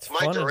it's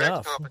my fun direct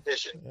enough.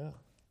 competition. Yeah.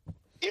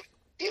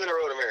 Even at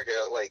Road America,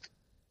 like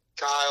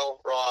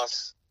Kyle,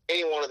 Ross,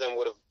 any one of them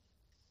would have,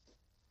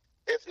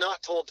 if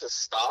not told to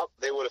stop,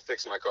 they would have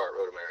fixed my car at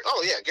Road America.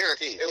 Oh yeah,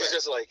 guaranteed. It was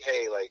just like,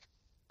 hey, like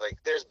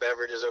there's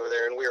beverages over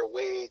there, and we are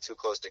way too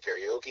close to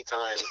karaoke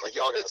time. Like,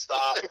 y'all gotta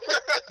stop.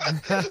 Yeah,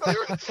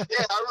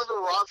 I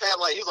remember Ross had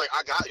he was like,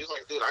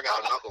 dude, I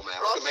got a knuckle, man.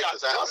 We can make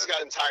this happen. Ross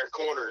got entire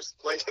corners.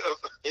 Like,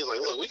 he's like,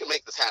 look, we can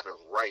make this happen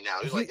right now.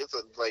 He's like, it's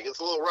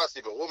a little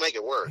rusty, but we'll make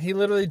it work. He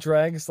literally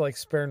drags like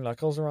spare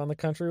knuckles around the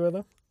country with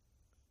him.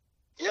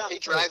 Yeah, he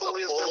drags a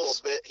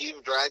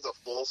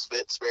full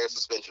spare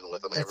suspension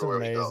with him everywhere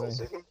he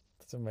goes.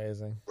 That's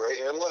amazing. Right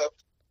and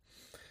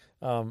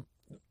left.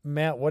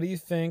 Matt, what do you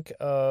think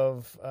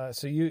of?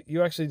 So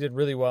you actually did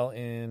really well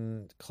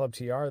in Club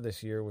TR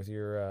this year with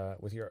your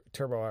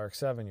Turbo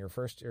RX-7,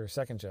 your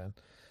second gen.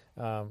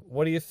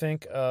 What do you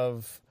think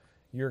of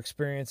your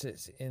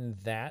experiences in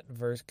that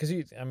verse? Because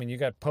you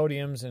got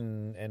podiums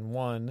and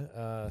won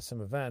some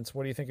events.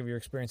 What do you think of your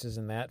experiences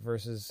in that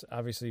versus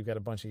obviously you've got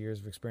a bunch of years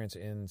of experience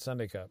in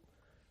Sunday Cup?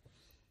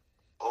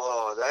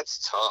 Oh,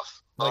 that's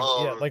tough.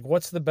 Like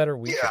what's the better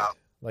weekend? Yeah.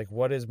 Like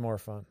what is more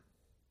fun?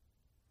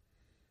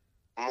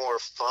 More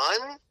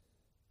fun?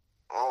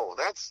 Oh,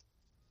 that's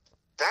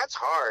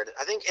hard.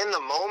 I think in the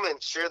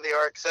moment, sure, the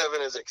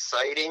RX-7 is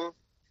exciting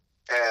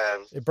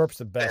and it burps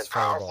the best, and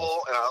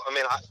powerful.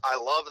 And I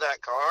love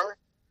that car,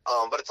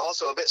 but it's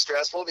also a bit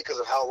stressful because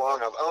of how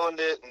long I've owned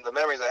it and the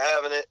memories I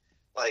have in it.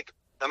 Like,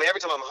 every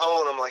time I'm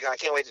home, I'm like, I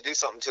can't wait to do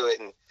something to it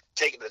and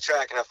take it to the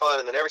track and have fun.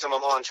 And then every time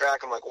I'm on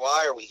track, I'm like,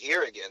 why are we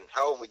here again?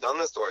 How have we done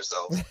this to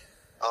ourselves?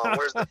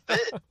 Where's the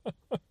fit?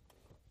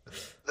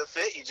 The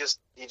fit, you just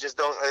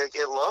don't.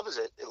 It loves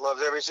it. It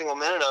loves every single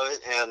minute of it,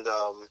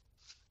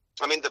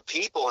 and the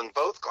people in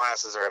both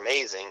classes are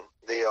amazing.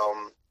 The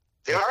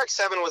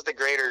RX-7 was the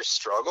greater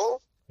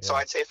struggle, so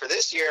I'd say for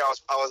this year,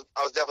 I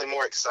was definitely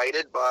more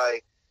excited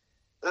by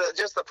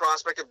just the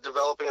prospect of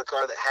developing a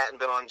car that hadn't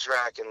been on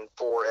track in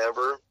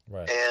forever,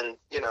 right. And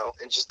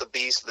and just the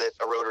beast that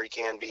a rotary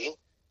can be.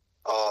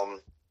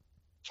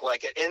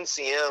 Like at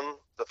NCM,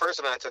 the first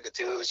event I took it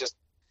to,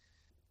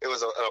 it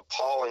was an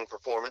appalling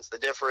performance. The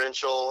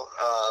differential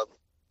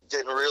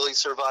didn't really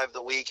survive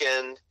the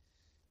weekend,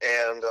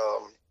 and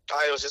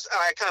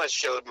I kind of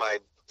showed my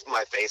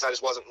face. I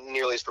just wasn't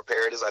nearly as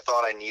prepared as I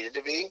thought I needed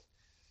to be.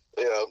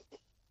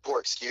 Poor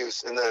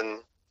excuse. And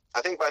then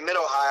I think by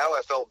Mid-Ohio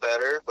I felt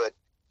better, but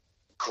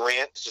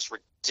Grant is just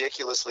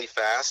ridiculously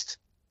fast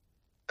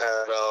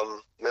at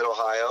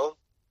Mid-Ohio.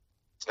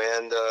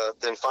 And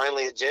then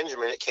finally at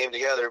Gingerman it came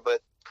together,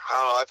 but I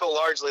don't know, I feel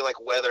largely like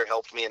weather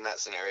helped me in that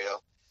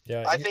scenario.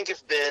 Yeah, I think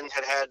if Ben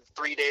had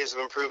 3 days of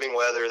improving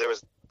weather,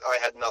 I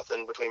had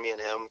nothing between me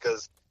and him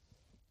because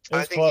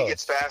I think close. He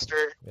gets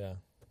faster. Yeah,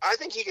 I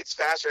think he gets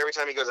faster every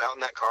time he goes out in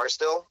that car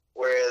still.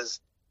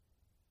 Whereas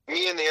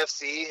me and the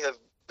FC have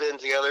been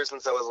together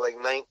since I was like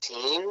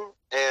 19,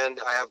 and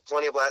I have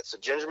plenty of laps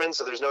at Gingerman,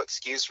 so there's no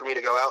excuse for me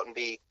to go out and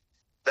be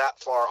that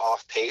far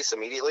off pace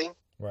immediately.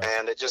 right.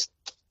 And it just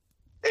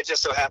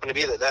so happened to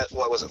be that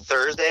what was it,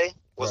 Thursday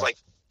was right. like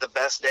the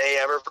best day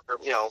ever for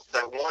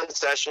that one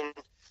session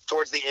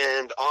towards the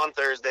end on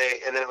Thursday,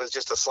 and then it was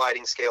just a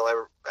sliding scale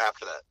ever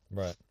after that.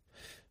 Right.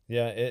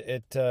 Yeah,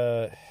 it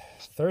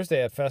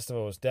Thursday at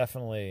Festival was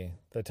definitely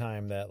the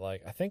time that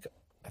I think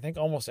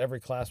almost every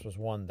class was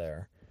won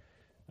there.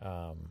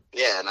 And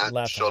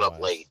I showed up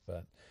late.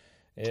 But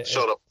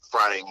showed up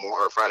Friday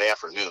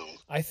afternoon.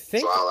 I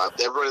think so.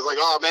 Everybody's like,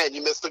 "Oh man,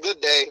 you missed a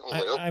good day."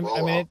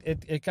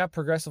 It got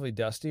progressively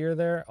dustier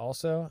there.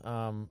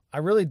 Also, I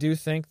really do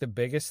think the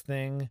biggest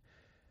thing.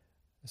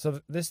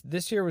 So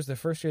this year was the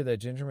first year that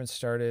Gingerman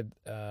started.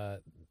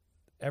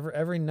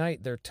 Every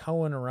night they're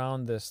towing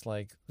around this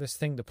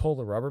thing to pull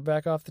the rubber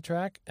back off the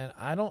track, and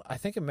I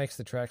think it makes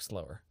the track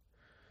slower.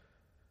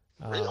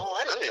 I didn't know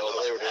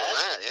they were doing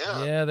that.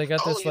 Yeah. Yeah, they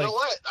got this you like. know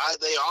what?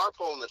 They are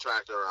pulling the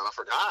tractor around. I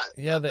forgot.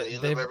 Yeah, At the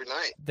end of every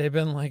night. they've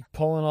been like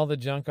pulling all the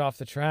junk off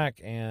the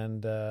track,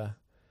 and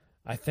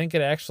I think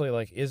it actually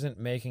like isn't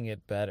making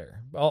it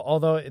better.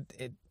 Although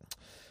it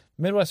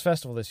Midwest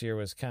Festival this year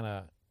was kind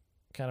of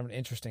an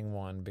interesting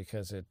one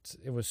because it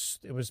was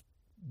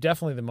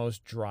definitely the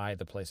most dry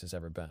the place has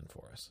ever been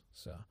for us.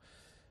 So,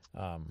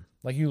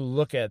 like you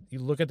look at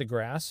the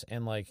grass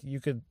and like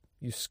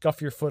you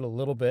scuff your foot a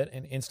little bit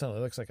and instantly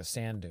it looks like a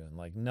sand dune.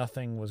 Like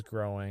nothing was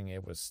growing.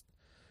 It was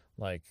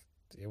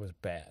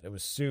bad. It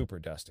was super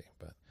dusty.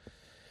 But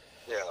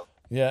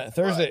yeah,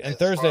 Thursday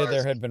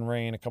there had been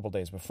rain a couple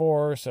days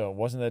before, so it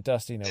wasn't that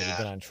dusty. Nobody had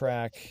been on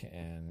track,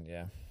 and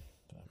yeah.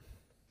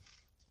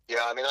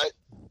 Yeah, I mean,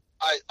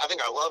 I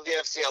think I love the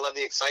FC. I love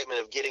the excitement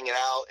of getting it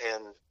out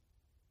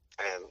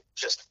and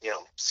just,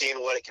 seeing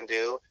what it can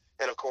do.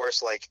 And of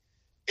course, like,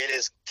 it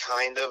is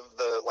kind of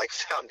the like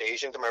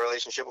foundation to my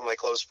relationship with my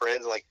close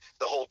friends. Like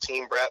the whole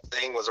team prep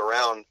thing was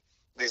around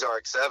these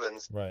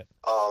RX-7s. Right.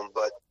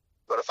 But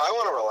if I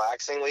want a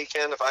relaxing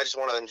weekend, if I just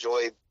want to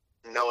enjoy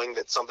knowing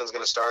that something's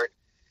going to start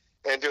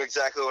and do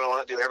exactly what I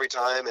want to do every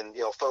time and,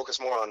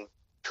 focus more on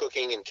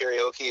cooking and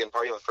karaoke and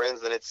partying with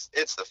friends, then it's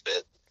the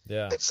Fit.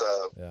 Yeah. It's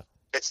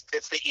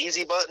the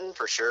easy button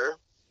for sure.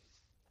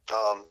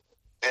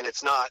 And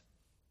it's not,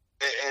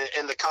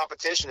 and the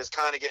competition is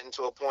kind of getting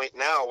to a point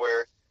now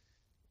where,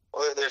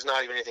 well, there's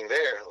not even anything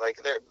there.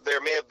 Like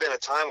there may have been a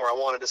time where I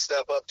wanted to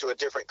step up to a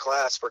different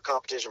class for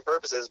competition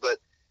purposes, but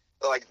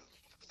like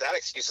that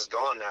excuse is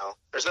gone now.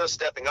 There's no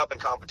stepping up in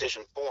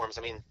competition forms.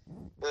 I mean,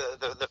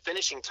 the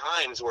finishing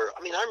times were,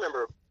 I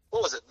remember,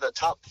 what was it? The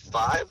top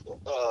 5,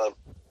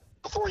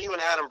 before you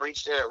and Adam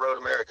breached in at Road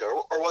America,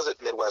 or was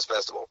it Midwest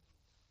Festival?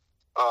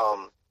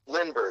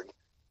 Lindbergh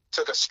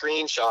took a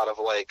screenshot of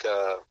like,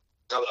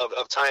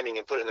 of timing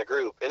and put it in the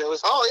group, and it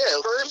was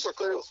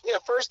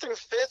first through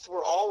 5th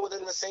were all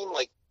within the same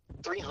like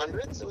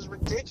 300s. It was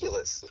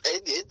ridiculous.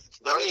 It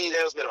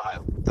was Mid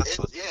Ohio.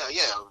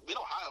 Mid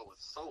Ohio was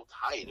so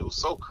tight. It was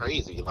so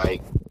crazy.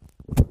 Like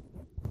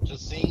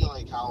just seeing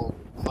like how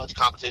much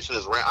competition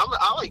is around.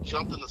 I like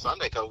jumped in the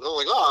Sunday Cup. I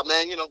was like, oh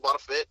man, bought a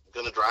Fit,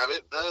 gonna drive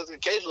it,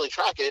 occasionally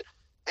track it,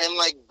 and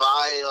like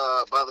by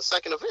the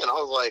second event, I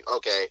was like,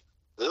 okay,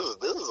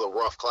 this is a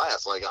rough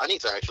class. Like I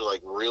need to actually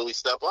like really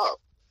step up.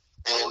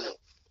 And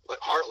like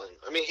Heartland,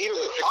 even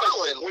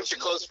Heartland, once your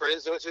close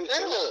friends do it too,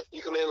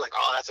 you come in like,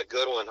 oh, that's a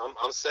good one.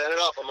 I'm setting it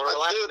up. I'm gonna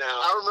relax now.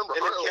 I remember.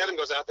 And then Kevin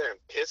goes out there and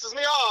pisses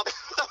me off.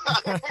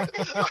 I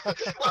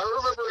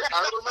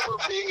remember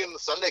being in the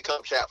Sunday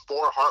Cup chat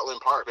for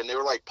Heartland Park, and they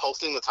were like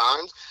posting the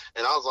times,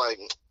 and I was like,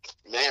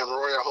 man,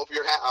 Rory, I hope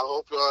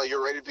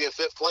you're ready to be in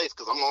 5th place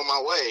because I'm on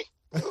my way.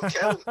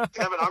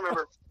 Kevin, I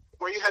remember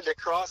where you had to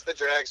cross the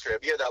drag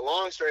strip. You had that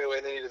long straightaway,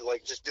 and then you had to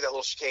like just do that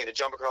little chicane to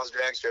jump across the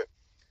drag strip.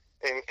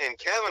 And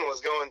Kevin was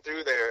going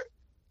through there,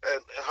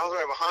 and I was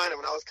right behind him,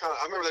 and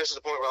I remember there's just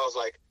a point where I was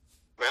like,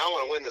 man, I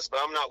want to win this, but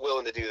I'm not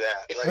willing to do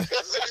that. Like,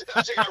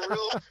 she got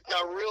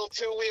real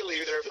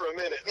two-wheelie there for a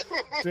minute.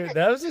 Dude,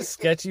 that was a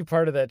sketchy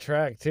part of that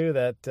track, too,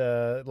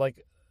 that,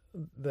 like,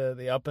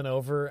 the up and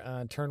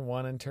over turn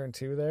 1 and turn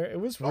 2 there. It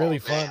was really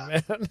fun,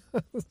 man.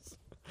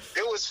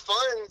 It was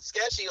fun,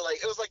 sketchy. Like,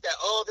 it was like that,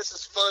 oh, this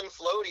is fun,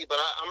 floaty, but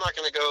I'm not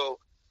going to go...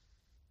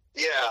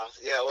 Yeah,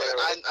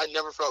 whatever. I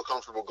never felt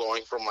comfortable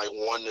going from like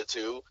 1 to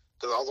 2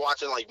 because I was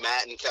watching like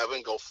Matt and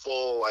Kevin go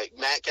full, like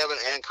Matt, Kevin,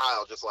 and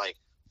Kyle just like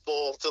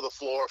full to the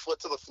floor, foot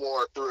to the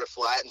floor, threw it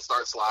flat and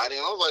start sliding.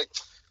 And I was like,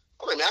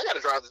 man, I got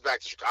to drive this back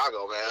to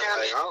Chicago, man. Yeah,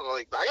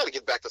 I got to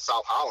get back to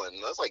South Holland.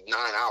 That's like 9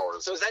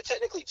 hours. So is that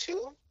technically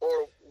 2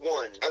 or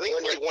 1? I think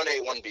it's like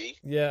 1A, 1B.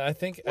 Yeah, I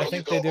think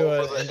they do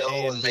an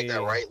A and B. Make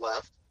that right,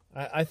 left.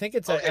 I think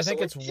it's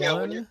it's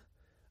 1.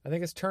 I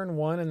think it's turn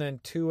 1 and then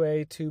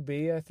 2A,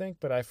 2B, I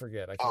think, but I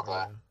forget. I can't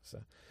remember. So,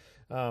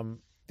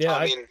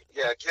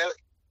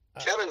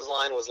 Kevin's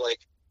line was like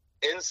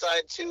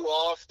inside 2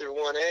 off through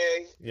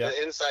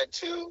 1A, inside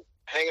 2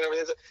 hanging over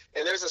the inside.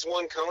 And there's this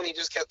one cone he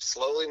just kept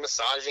slowly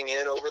massaging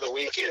in over the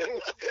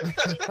weekend.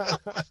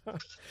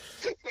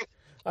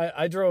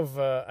 I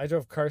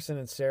drove Carson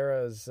and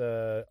Sarah's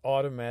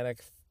automatic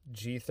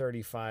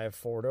G35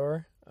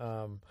 4-door.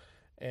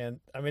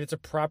 And it's a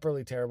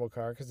properly terrible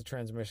car because the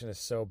transmission is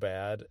so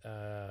bad.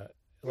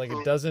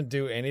 It doesn't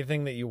do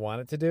anything that you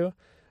want it to do.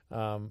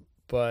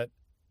 But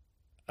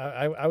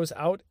I was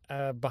out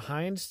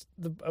behind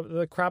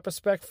the Crappa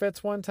Spec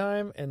Fits one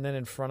time and then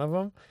in front of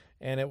them.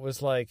 And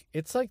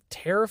it's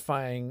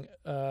terrifying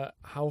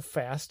how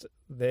fast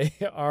they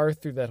are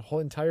through that whole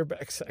entire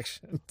back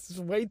section. It's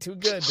way too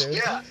good, dude.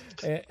 Yeah.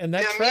 And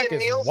that track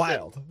is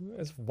wild.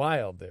 It's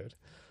wild, dude.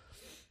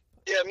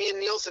 Yeah, me and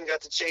Nielsen got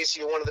to chase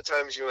you one of the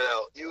times you went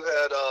out. You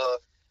had,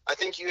 I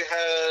think you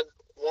had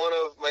one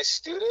of my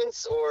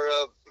students, or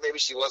maybe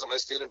she wasn't my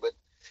student, but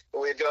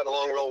we had gotten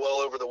along real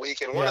well over the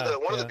weekend. One of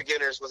the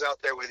beginners was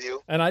out there with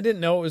you. And I didn't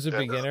know it was a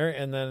beginner,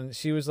 and then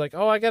she was like,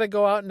 oh, I got to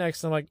go out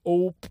next. And I'm like,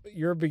 oh,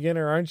 you're a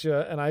beginner, aren't you?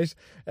 And I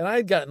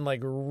had gotten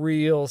like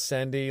real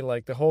sendy,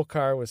 like the whole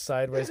car was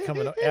sideways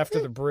coming after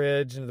the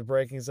bridge into the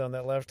braking zone,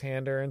 that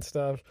left-hander and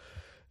stuff.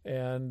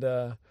 And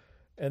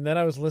then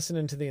I was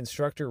listening to the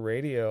instructor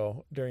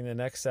radio during the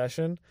next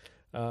session.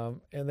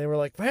 And they were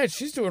like, man,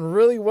 she's doing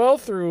really well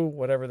through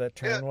whatever that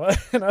turn was.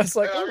 And I was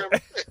like, I remember.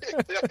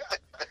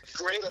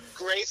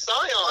 Gray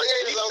Scion.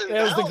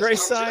 That was the Gray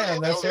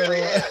Scion. That's what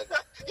it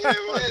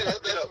was.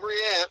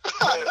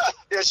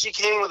 Yeah, she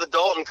came with the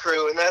Dalton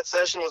crew, and that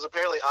session was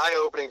apparently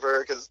eye-opening for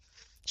her because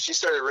she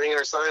started ringing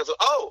her Scions.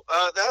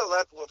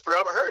 That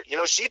forgot about her. You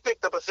know, she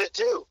picked up a fit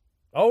too.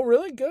 Oh,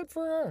 really? Good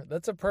for her.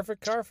 That's a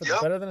perfect car for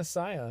that. Better than a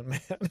Scion,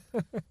 man.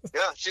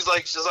 Yeah, she's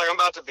like, I'm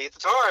about to beat the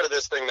tar out of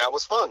this thing. That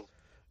was fun.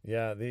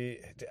 Yeah,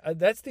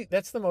 that's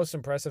the most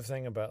impressive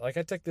thing about, like,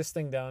 I took this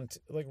thing down to,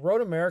 like,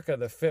 Road America.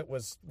 The fit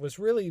was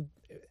really,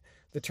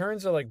 the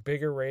turns are like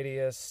bigger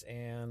radius,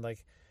 and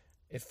like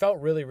it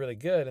felt really, really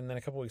good. And then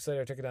a couple weeks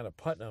later, I took it down to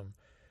Putnam,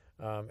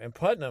 and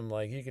Putnam,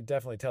 like, you could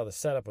definitely tell the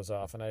setup was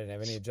off, and I didn't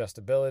have any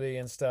adjustability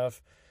and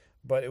stuff,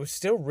 but it was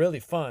still really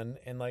fun.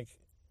 And like,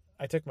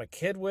 I took my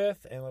kid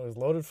with, and it was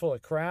loaded full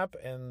of crap,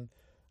 and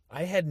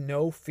I had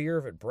no fear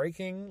of it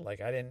breaking.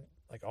 Like, I didn't.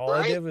 Like, all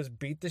I did was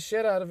beat the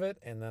shit out of it,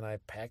 and then I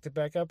packed it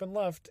back up and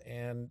left.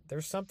 And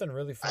there's something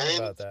really fun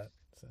about that.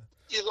 So.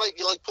 You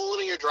pull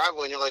it in your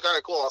driveway, and you're like, all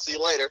right, cool, I'll see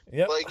you later.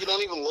 Yep. Like, you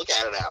don't even look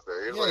at it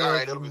after. You're like, all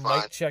right, it'll be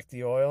fine. Check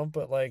the oil,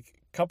 but like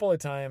a couple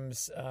of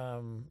times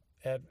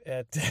at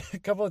a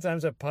couple of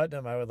times at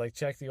Putnam, I would like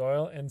check the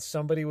oil, and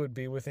somebody would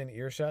be within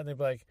earshot, and they'd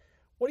be like,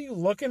 "What are you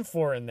looking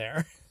for in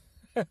there?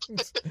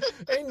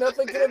 ain't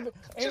nothing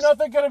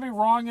gonna be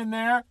wrong in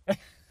there."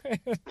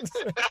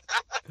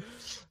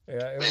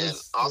 Yeah, it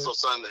was also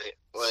Sunday.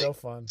 Like, so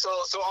fun. So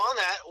on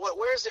that,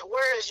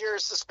 where is your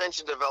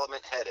suspension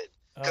development headed?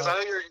 Because I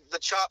know the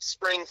chop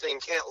spring thing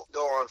can't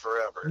go on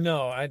forever.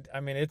 No, I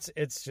mean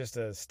it's just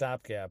a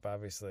stopgap,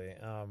 obviously.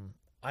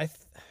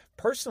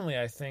 Personally,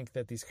 I think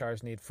that these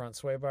cars need front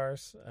sway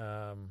bars,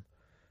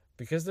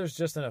 because there's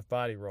just enough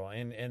body roll,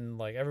 and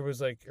like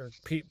everybody's like, or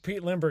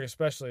Pete Lindbergh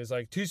especially is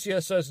like,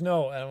 TCS says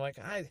no, and I'm like,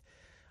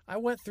 I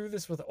went through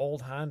this with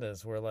old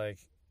Hondas where like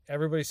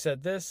everybody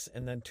said this,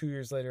 and then 2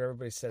 years later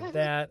everybody said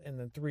that, and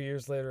then 3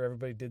 years later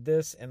everybody did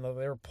this, and they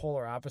were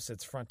polar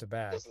opposites front to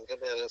back. So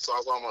I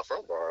was on my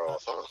front bar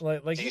off, huh?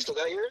 Like you still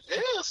got yours? Yeah,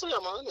 I still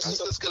got mine. It's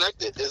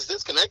disconnected. It's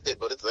disconnected,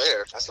 but it's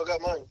there. I still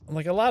got mine.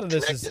 Like a lot of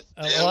this is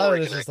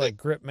like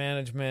grip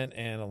management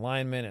and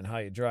alignment and how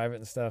you drive it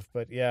and stuff.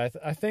 But yeah,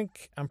 I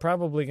think I'm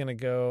probably gonna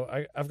go.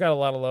 I've got a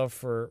lot of love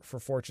for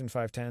Fortune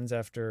 510s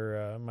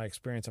after my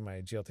experience on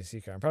my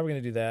GLTC car. I'm probably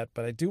gonna do that,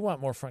 but I do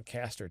want more front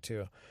caster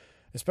too,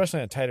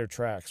 especially on tighter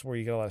tracks where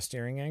you get a lot of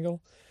steering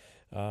angle.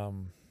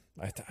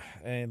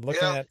 And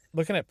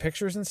looking at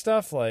pictures and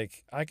stuff,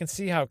 like I can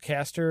see how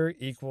caster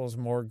equals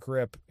more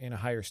grip in a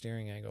higher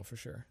steering angle for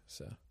sure.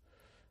 So,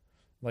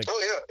 like, and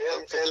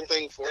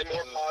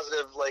more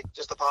positive, like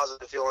just a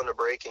positive feeling of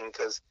braking.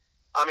 Because,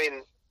 I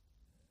mean,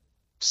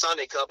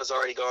 Sunday Cup has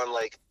already gone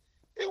like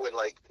it went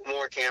like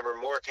more camber.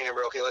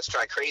 Okay, let's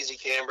try crazy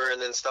camber,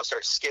 and then stuff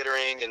starts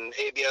skittering, and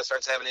ABS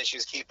starts having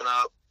issues keeping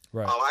up.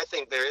 Right. I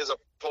think there is a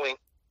point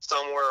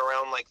somewhere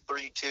around like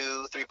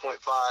 3.2, 3.5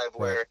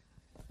 where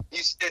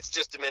it's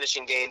just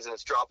diminishing gains and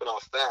it's dropping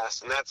off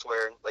fast, and that's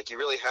where like you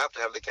really have to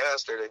have the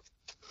caster to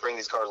bring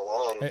these cars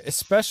along.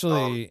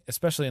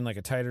 Especially in like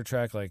a tighter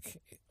track, like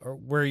or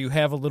where you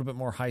have a little bit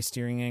more high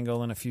steering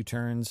angle in a few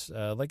turns,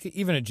 like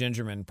even a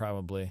Gingerman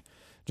probably,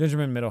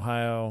 Mid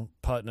Ohio,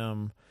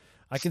 Putnam.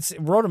 I can see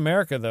Road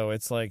America though.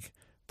 It's like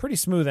pretty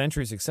smooth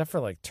entries except for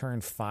like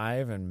turn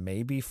 5 and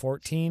maybe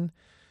 14.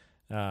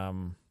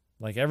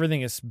 Like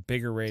everything is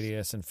bigger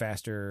radius and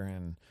faster,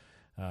 and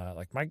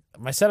like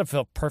my setup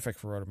felt perfect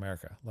for Road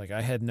America. Like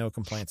I had no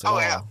complaints at all.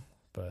 Yeah.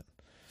 But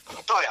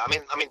I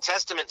mean,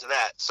 testament to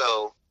that.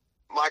 So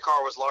my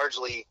car was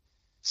largely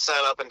set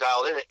up and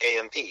dialed in at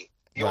AMP.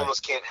 You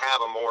almost can't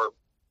have a more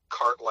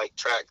kart-like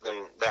track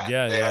than that.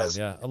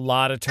 Yeah. A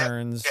lot of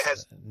turns. It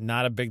has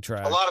not a big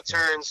track. A lot of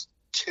turns,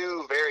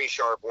 2 very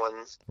sharp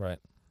ones. Right.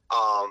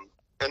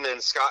 And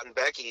then Scott and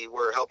Becky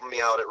were helping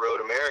me out at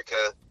Road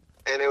America.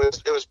 And it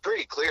was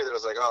pretty clear that it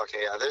was like, oh,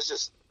 okay, there's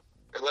just,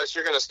 unless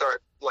you're going to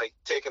start like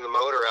taking the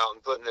motor out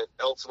and putting it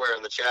elsewhere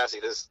in the chassis,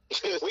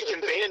 we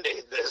can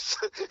Band-Aid this.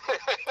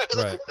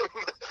 Right.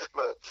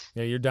 But,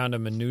 yeah, you're down to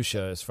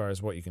minutia as far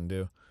as what you can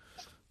do.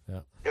 Yeah.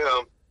 You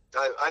know,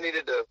 I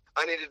needed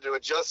to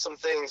adjust some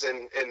things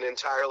and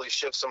entirely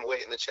shift some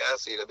weight in the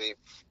chassis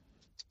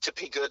to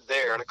be good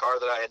there in a car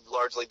that I had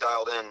largely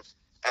dialed in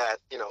at,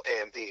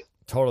 AMP.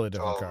 Totally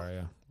different car,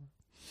 yeah.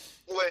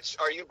 Which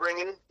are you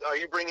bringing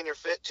your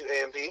fit to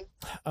AMP?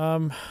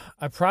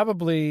 I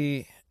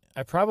probably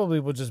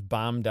will just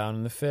bomb down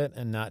in the fit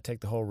and not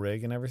take the whole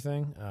rig and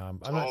everything. My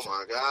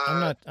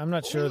God! I'm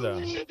not sure though.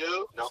 You should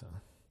do? No. So.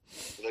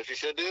 You know what you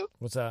should do?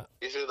 What's that?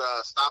 You should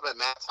stop at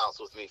Matt's house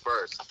with me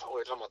first. I thought we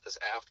were talking about this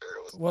after.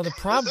 Well, the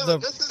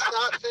This is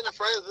not Finn and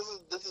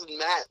Friends. This is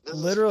Matt. This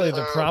literally is,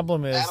 the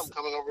problem is Adam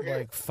coming over here.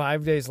 like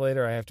 5 days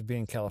later, I have to be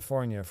in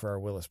California for our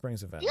Willow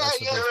Springs event. That's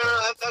the big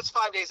part. That's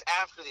 5 days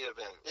after the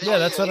event. Yeah,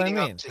 that's what I leading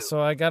up mean. to.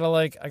 So I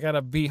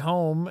gotta be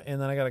home,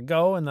 and then I gotta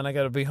go, and then I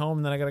gotta be home,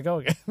 and then I gotta go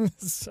again.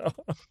 So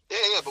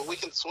Yeah, but we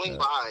can swing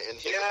by and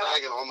hit the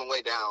wagon on the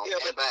way down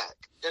and back.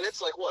 And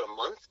it's like, what, a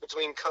month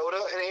between Coda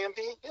and AMP?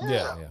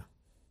 yeah.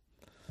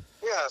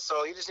 Yeah,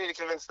 so you just need to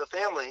convince the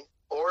family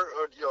or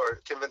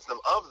convince them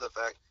of the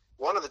fact,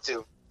 one of the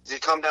two, to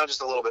come down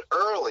just a little bit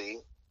early,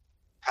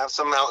 have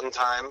some mountain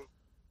time.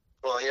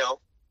 Well,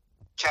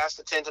 cast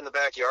a tent in the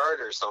backyard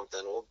or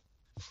something.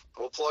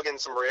 We'll plug in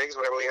some rigs,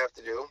 whatever we have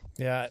to do.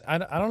 Yeah, I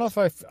don't know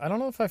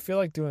if I feel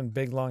like doing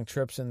big long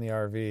trips in the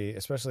RV,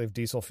 especially if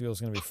diesel fuel is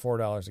going to be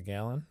 $4 a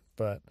gallon.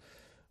 But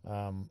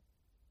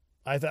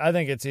I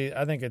think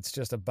it's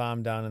just a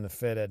bomb down in the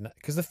Fit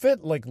because the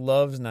Fit like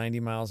loves 90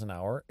 miles an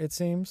hour. It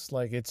seems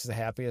like it's the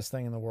happiest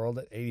thing in the world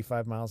at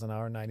 85 miles an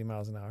hour, 90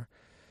 miles an hour.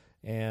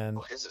 And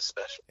His is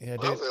special. yeah, I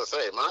was dude, gonna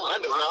say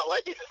mine Does not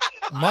like it.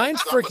 mine I'm a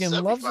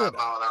freaking loves 75 it.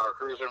 mile an hour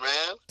cruiser,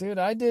 man. Dude,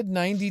 I did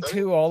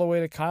 92 all the way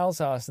to Kyle's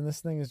house, and this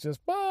thing is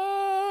just,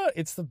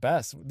 it's the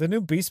best. The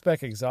new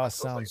B-Spec exhaust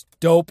sounds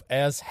dope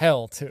as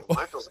hell, too.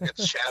 Mine feels like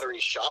a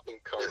chattery shopping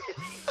cart.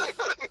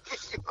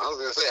 I was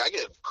gonna say I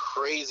get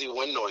crazy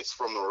wind noise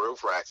from the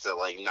roof racks at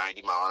like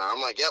 90 mile an hour.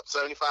 I'm like, yep,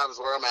 75 is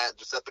where I'm at.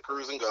 Just set the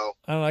cruise and go.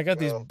 I don't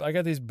know, I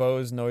got these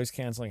Bose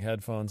noise-canceling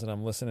headphones, and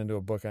I'm listening to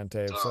a book on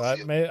tape, so Oh,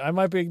 I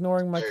might be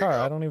ignoring my There you car.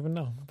 go. I don't even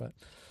know, but...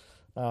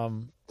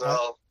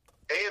 Well,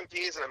 AMP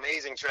is an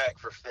amazing track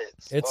for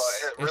fits.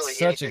 It's really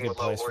such a anything good with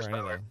low place for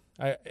horsepower.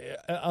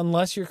 anything.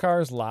 Unless your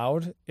car is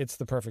loud, it's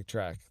the perfect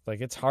track.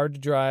 Like, it's hard to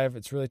drive.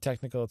 It's really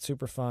technical. It's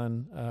super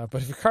fun.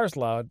 But if your car's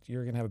loud,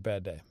 you're gonna have a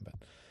bad day. But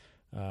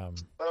I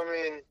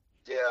mean,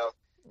 yeah,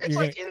 it's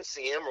like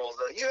NC Emeralds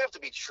though. You have to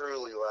be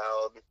truly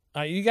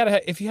loud. you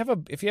gotta if you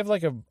have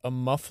like a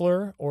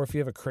muffler, or if you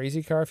have a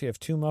crazy car, if you have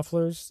two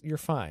mufflers, you're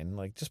fine.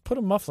 Like, just put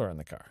a muffler in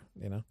the car.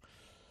 Yeah.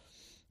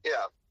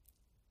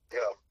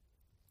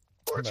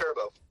 Or a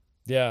turbo.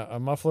 Yeah, a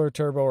muffler,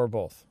 turbo, or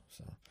both.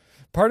 So,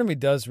 part of me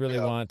does really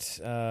want.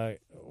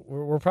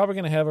 We're probably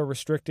going to have a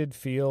restricted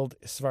field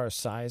as far as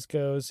size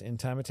goes in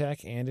Time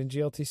Attack and in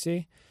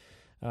GLTC.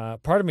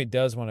 Part of me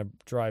does want to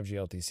drive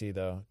GLTC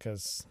though,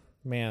 because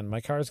man, my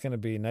car is going to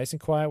be nice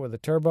and quiet with a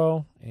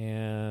turbo,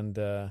 and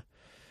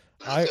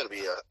That's gonna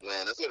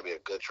be a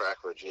good track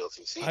for a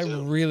GLTC. I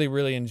too. really,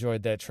 really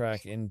enjoyed that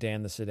track in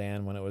Dan the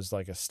Sedan when it was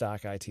like a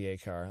stock ITA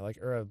car,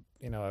 or a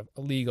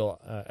legal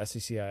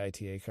SCCI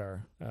ITA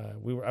car.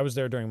 I was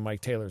there during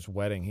Mike Taylor's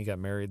wedding. He got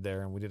married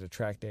there, and we did a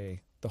track day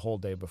the whole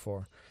day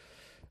before.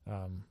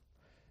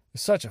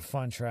 It's such a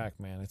fun track,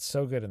 man. It's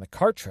so good, and the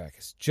kart track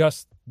is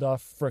just the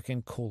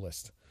freaking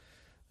coolest.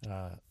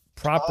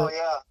 Properly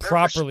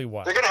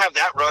wild. They're gonna have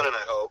that running,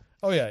 I hope.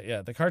 Oh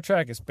yeah. The kart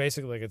track is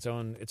basically like its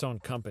own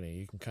company.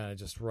 You can kind of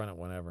just run it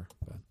whenever.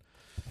 But,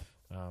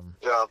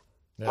 Yeah.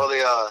 Yeah.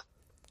 Well,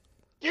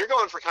 you're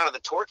going for kind of the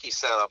torquey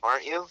setup,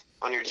 aren't you,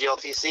 on your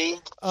GLTC?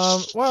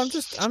 Well,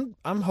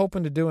 I'm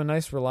hoping to do a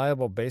nice,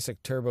 reliable,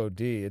 basic turbo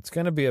D. It's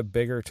going to be a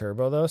bigger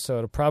turbo though, so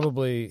it'll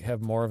probably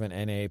have more of an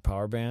NA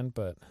power band,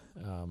 but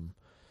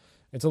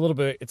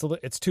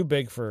it's too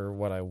big for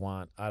what I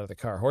want out of the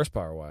car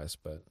horsepower wise.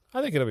 But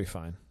I think it'll be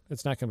fine.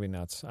 It's not going to be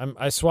nuts.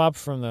 I swapped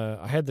from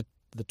I had the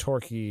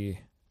Torquey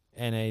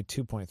NA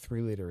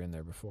 2.3 liter in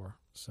there before,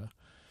 so.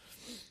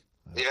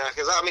 Yeah,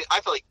 because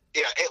I feel like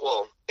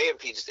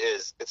AMP just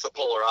is. It's the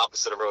polar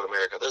opposite of Road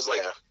America. There's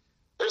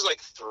like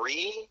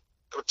 3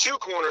 or 2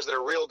 corners that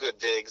are real good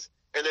digs,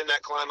 and then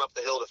that climb up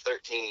the hill to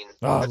 13.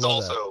 Oh, It's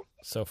also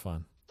that. So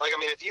fun. like,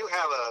 if you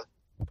have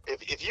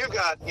if you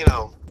got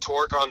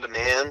torque on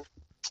demand,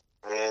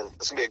 man,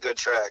 this can be a good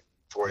track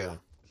for you.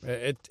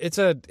 It's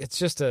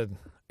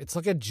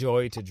like a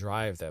joy to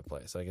drive that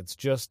place. Like, it's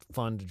just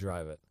fun to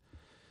drive it.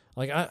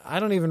 Like, I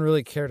don't even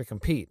really care to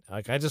compete.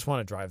 Like, I just want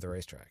to drive the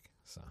racetrack.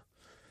 So.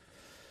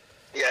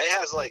 Yeah, it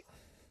has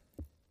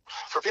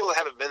for people that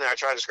haven't been there, I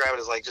try to describe it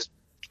as like just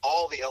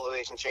all the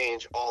elevation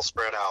change all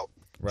spread out.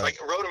 Right.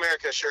 Like Road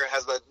America sure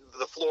has the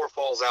floor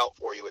falls out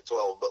for you at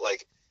 12, but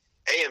like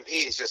AMP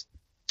is just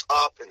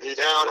up and then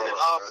down and then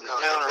up and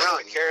then down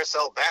around the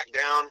carousel back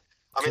down.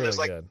 There's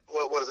like good.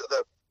 what is it,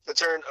 the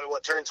turn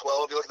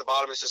 12, you look at the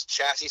bottom, it's just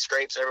chassis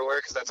scrapes everywhere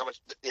because that's how much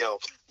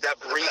that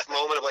brief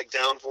moment of like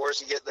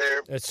downforce you get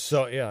there. It's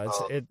so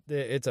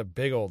it's a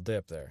big old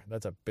dip there.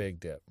 That's a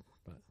big dip.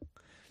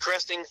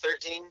 Cresting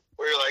 13,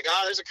 where you're like,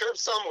 there's a curve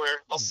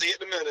somewhere. I'll see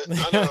it in a minute.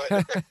 I know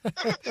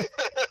it.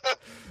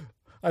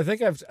 I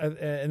think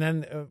and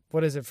then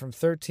what is it, from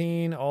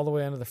 13 all the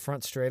way onto the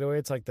front straightaway?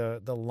 It's like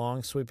the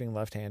long sweeping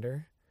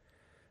left-hander.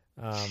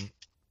 Just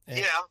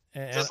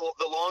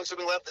the long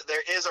sweeping left.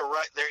 There is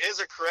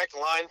a correct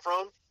line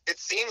from. It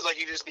seems like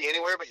you just be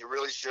anywhere, but you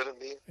really shouldn't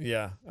be.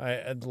 Yeah,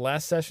 at the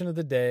last session of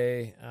the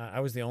day, I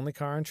was the only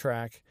car on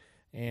track,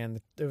 and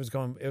it was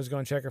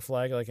going checker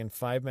flag like in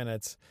 5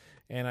 minutes,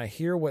 and I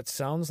hear what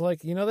sounds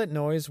like, you know that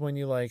noise when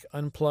you like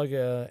unplug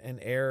an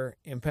air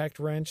impact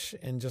wrench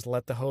and just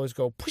let the hose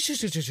go push.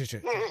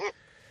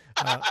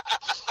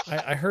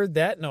 I heard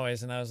that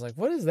noise and I was like,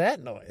 what is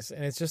that noise?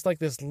 And it's just like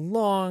this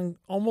long,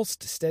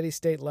 almost steady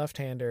state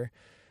left-hander.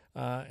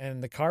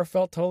 And the car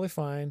felt totally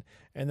fine.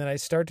 And then I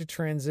start to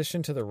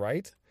transition to the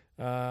right,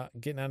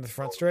 getting onto the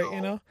front straight,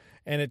 you know,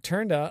 and it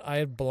turned out I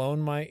had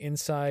blown my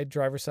inside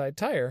driver's side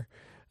tire.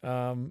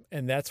 And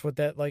that's what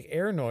that like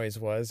air noise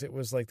was. It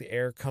was like the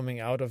air coming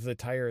out of the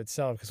tire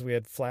itself because we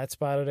had flat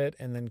spotted it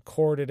and then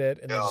corded it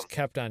and then just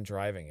kept on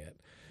driving it.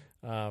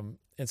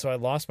 And so I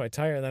lost my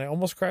tire and then I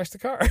almost crashed the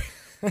car.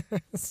 Well,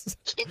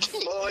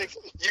 like,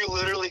 you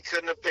literally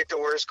couldn't have picked a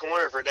worse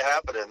corner for it to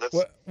happen in. That's,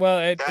 what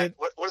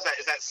is that?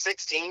 Is that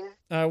 16?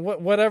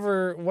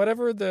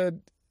 Whatever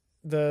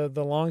the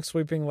long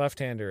sweeping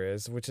left-hander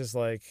is, which is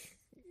like,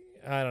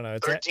 I don't know.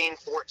 It's 13,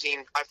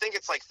 14. I think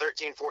it's like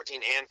 13,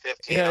 14, and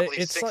 15. Yeah, I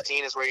believe it's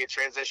 16 is where you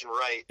transition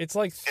right. It's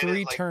like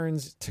three like,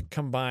 turns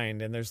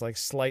combined, and there's like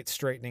slight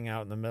straightening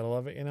out in the middle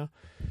of it, you know?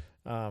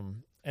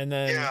 And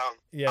then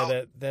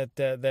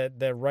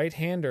that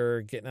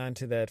right-hander getting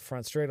onto that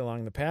front straight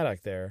along the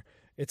paddock there,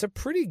 it's a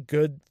pretty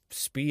good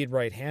speed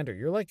right-hander.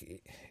 You're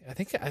like, I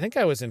think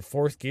I was in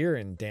fourth gear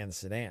in Dan's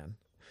sedan.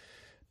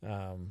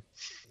 And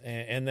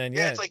then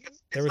it's like,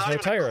 there was no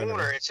tire under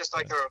me. It's just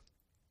like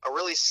a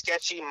really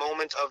sketchy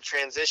moment of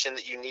transition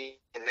that you need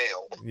to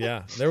nail.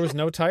 Yeah, there was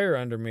no tire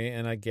under me,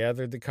 and I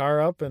gathered the car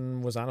up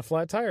and was on a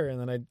flat tire,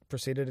 and then I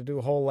proceeded to do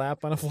a whole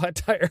lap on a flat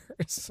tire.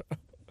 So,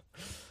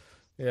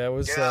 yeah, it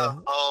was.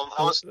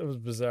 It was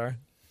bizarre.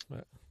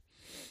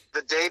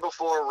 The day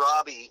before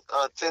Robbie,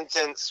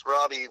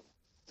 Robbie,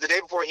 the day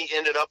before he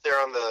ended up there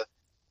on the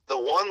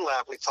one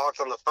lap, we talked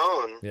on the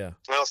phone. Yeah,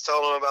 and I was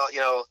telling him about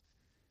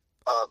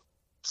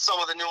some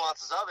of the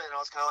nuances of it, and I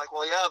was kind of like,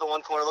 well, yeah, the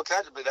one corner looks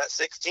actually that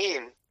 16,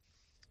 and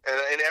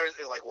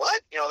everything's like,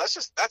 what?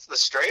 That's the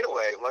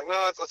straightaway. I'm like,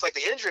 no, it's like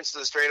the entrance to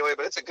the straightaway,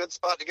 but it's a good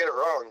spot to get it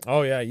wrong.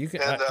 Oh yeah, you can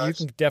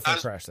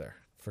definitely crash there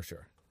for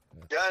sure.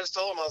 Yeah, I just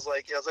told him, I was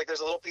like, there's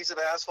a little piece of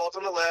asphalt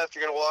on the left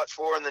you're going to watch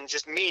for, and then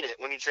just mean it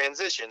when you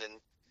transition. And,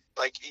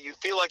 like, you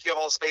feel like you have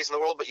all the space in the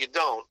world, but you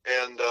don't.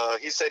 And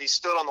he said he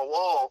stood on the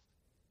wall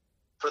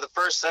for the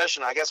first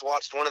session. I guess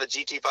watched one of the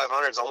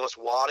GT500s almost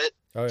wad it,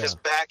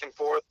 just back and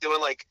forth, doing,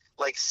 like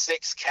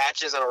 6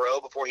 catches in a row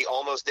before he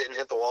almost didn't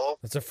hit the wall.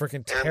 That's a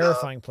freaking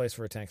terrifying place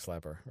for a tank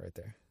slapper right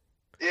there.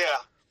 Yeah.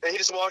 And he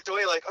just walked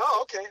away like, oh,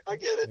 okay, I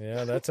get it.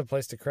 Yeah, that's a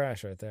place to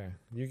crash right there.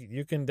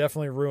 You can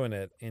definitely ruin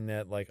it in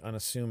that, like,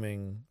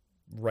 unassuming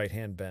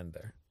right-hand bend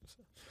there.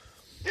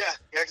 Yeah,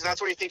 because that's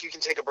where you think you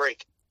can take a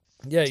break.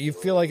 Yeah, you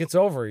feel like it's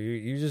over.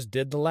 You just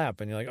did the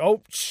lap, and you're like,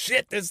 oh,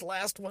 shit, this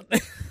last one.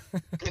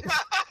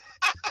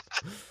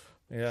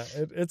 Yeah,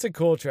 it's a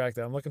cool track,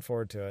 though. I'm looking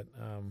forward to it.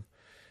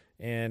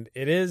 And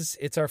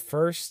it's our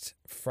first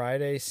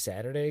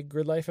Friday-Saturday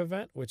Grid Life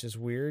event, which is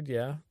weird,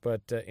 yeah.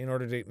 But in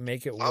order to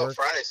make it work... Oh,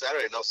 Friday,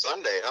 Saturday, no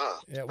Sunday, huh?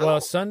 Yeah, well,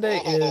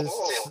 Sunday is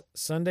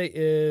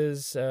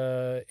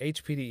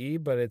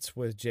HPDE, but it's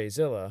with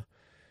Jayzilla.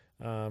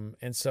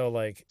 And so,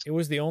 like, it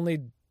was the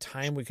only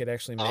time we could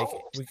actually make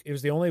it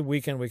was the only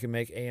weekend we could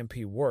make AMP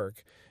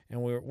work.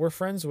 And we're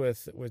friends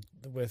with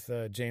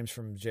James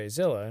from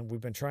Jayzilla, and we've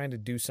been trying to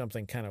do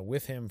something kind of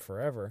with him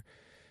forever.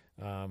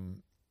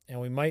 And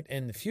we might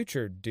in the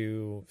future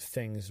do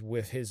things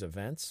with his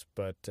events,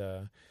 but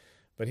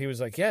he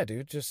was like, yeah,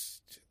 dude,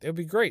 it'll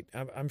be great.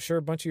 I'm sure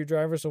a bunch of your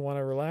drivers will want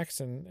to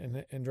relax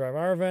and drive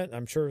our event.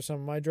 I'm sure some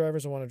of my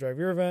drivers will want to drive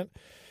your event.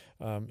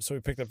 So we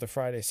picked up the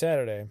Friday,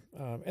 Saturday,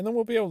 and then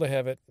we'll be able to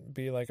have it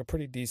be like a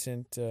pretty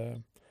decent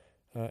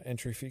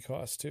entry fee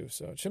cost too.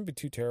 So it shouldn't be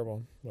too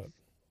terrible. But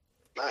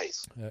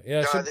nice.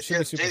 Yeah, it should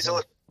be super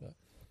fun.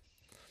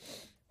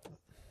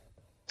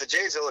 The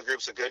Jayzilla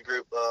group's a good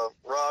group.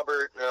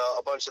 Robert,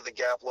 a bunch of the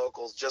Gap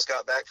locals just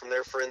got back from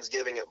their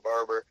Friendsgiving at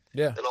Barber.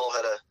 Yeah. And all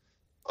had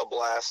a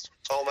blast.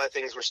 All my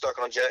things were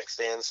stuck on jack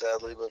stands,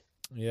 sadly, but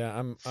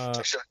yeah,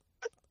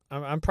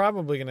 I'm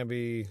probably gonna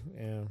be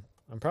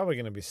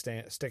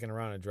sticking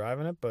around and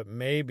driving it, but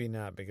maybe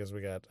not because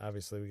we got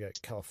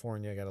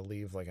California. I got to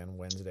leave like on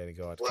Wednesday to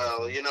go out.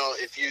 Well,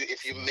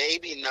 if you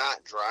maybe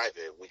not drive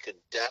it, we could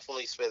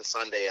definitely spend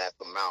Sunday at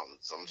the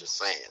mountains. I'm just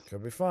saying.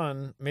 Could be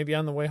fun. Maybe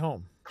on the way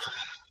home.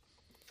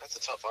 That's a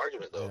tough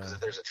argument, though, because if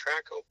there's a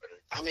track open.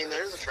 I mean,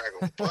 there's a track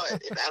open, but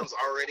if Adam's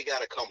already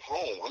got to come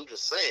home, I'm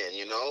just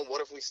saying,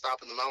 what if we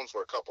stop in the mountains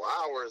for a couple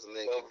hours and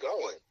then keep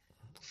going?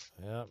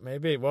 Yeah,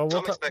 maybe. Well,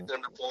 we'll talk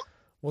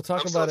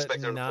about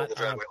it not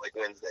on like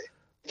Wednesday.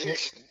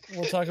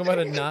 We'll talk about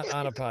it not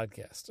on a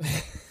podcast.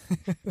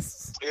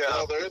 Yeah,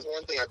 well, there is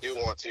one thing I do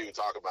want to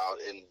talk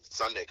about in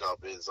Sunday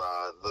Cup is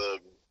the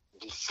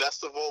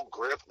festival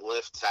grip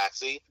lift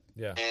taxi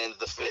and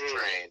the fit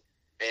train.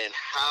 And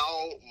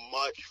how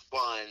much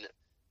fun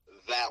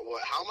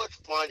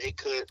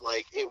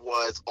it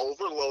was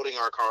overloading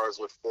our cars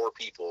with 4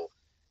 people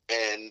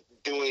and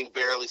doing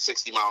barely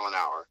 60 mile an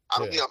hour. I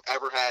don't think I've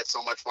ever had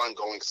so much fun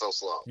going so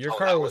slow. Your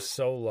car was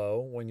so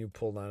low when you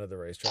pulled onto the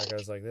racetrack. I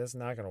was like, this is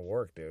not going to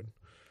work, dude.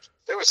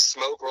 There was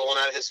smoke rolling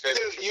out of his face.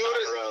 Dude, you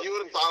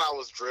would have thought I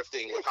was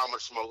drifting with how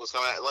much smoke was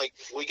coming out. Like,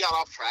 we got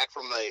off track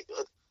from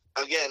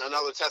again,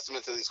 another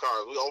testament to these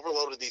cars. We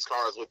overloaded these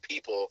cars with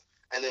people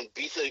and then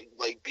beat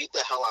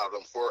the hell out of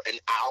them for an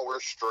hour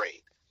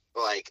straight.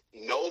 Like,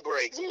 no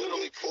brakes,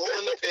 literally pull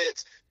in the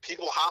pits.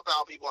 People hop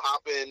out, people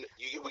hop in.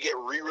 We get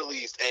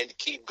re-released and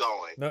keep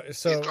going. No,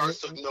 so these cars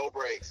took no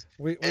brakes.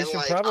 We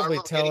should probably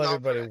tell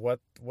everybody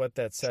what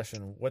that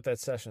session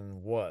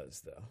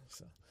was, though.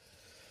 So.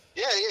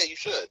 Yeah, you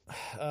should.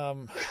 I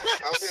was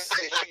gonna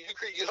say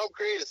you helped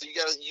create it, so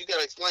you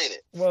gotta explain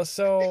it. Well,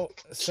 so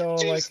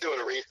like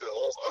doing a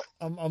refill.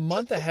 A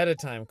month ahead of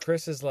time,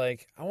 Chris is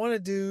like, I want to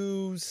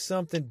do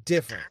something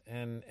different,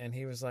 and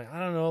he was like, I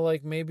don't know,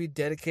 like maybe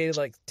dedicated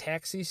like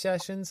taxi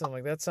sessions. I'm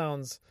like, that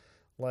sounds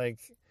like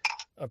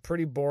a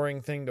pretty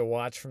boring thing to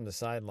watch from the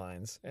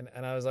sidelines, and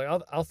I was like,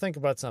 I'll think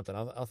about something.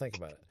 I'll think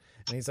about it.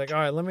 And he's like, all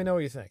right, let me know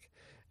what you think.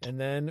 And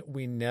then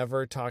we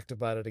never talked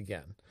about it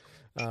again.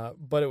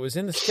 But it was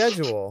in the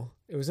schedule.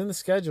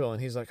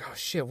 And he's like, oh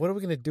shit, what are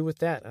we gonna do with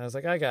that? And I was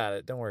like, I got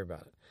it. Don't worry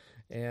about it.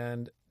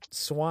 And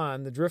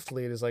Swan, the drift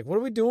lead, is like, what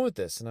are we doing with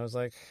this? And I was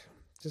like,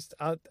 just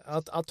I'll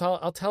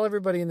tell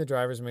everybody in the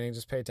drivers meeting.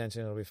 Just pay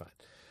attention. It'll be fine.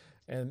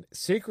 And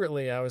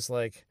secretly, I was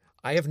like,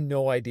 I have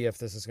no idea if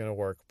this is gonna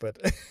work,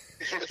 but this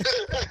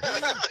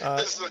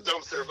is a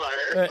dumpster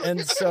fire.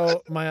 And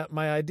so my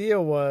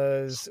idea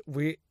was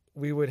we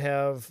would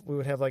have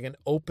like an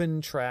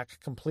open track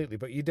completely,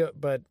 but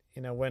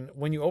you know,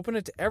 when you open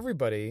it to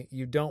everybody,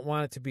 you don't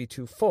want it to be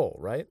too full,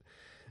 right?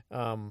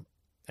 And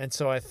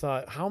so I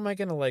thought, how am I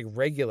going to like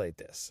regulate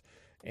this?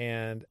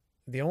 And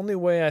the only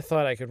way I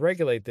thought I could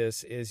regulate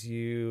this is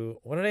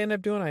what did I end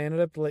up doing? I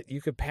ended up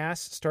you could pass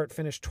start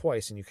finish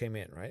twice and you came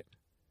in, right?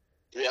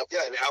 Yep. Yeah,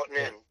 and out and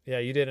in. Yeah,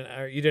 you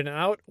did an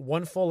out,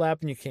 one full lap,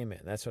 and you came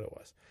in. That's what it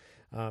was.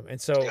 And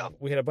so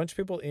we had a bunch of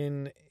people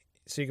in,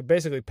 so you could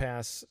basically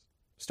pass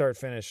start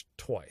finish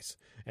twice.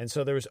 And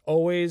so there was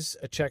always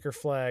a checker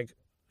flag.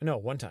 No,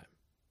 one time.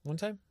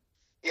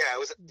 Yeah, it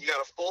was. You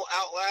got a full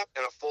out lap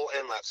and a full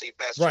in lap, so you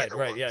passed. Right.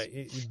 Once. Yeah.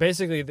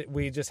 Basically,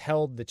 we just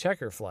held the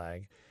checker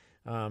flag.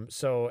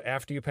 So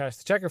after you pass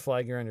the checker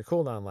flag, you're on your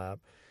cooldown lap,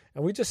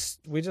 and we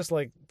just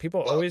like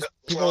people were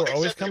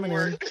always coming in.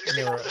 And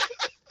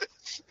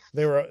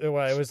they were.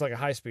 Well, it was like a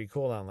high speed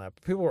cooldown lap.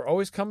 People were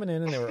always coming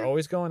in and they were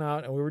always going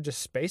out, and we were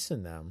just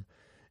spacing them,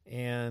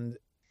 and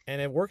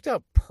it worked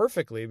out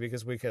perfectly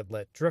because we could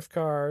let drift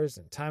cars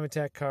and time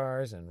attack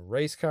cars and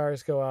race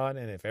cars go out.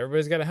 And if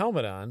everybody's got a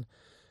helmet on,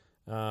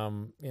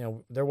 you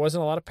know, there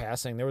wasn't a lot of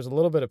passing. There was a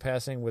little bit of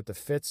passing with the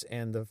Fitz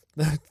and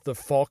the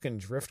Falcon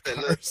drift cars.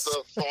 And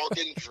the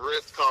Falcon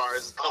drift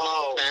cars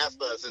coming past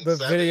us. The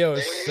video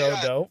is so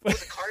dope. Was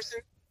it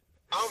Carson?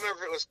 I don't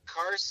remember if it was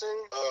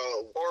Carson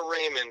or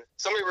Raymond.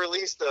 Somebody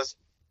released us.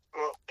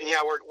 Well,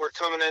 yeah, we're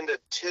coming into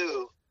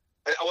 2.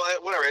 Well,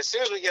 whatever. As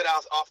soon as we get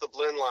off the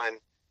blend line,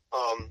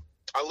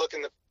 I look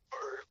in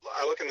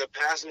the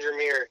passenger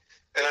mirror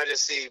and I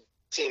just see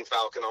Team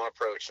Falcon on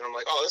approach, and I'm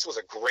like, oh, this was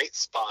a great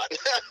spot.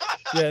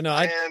 Yeah, no,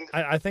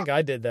 I think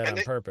I did that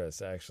on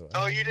purpose, actually.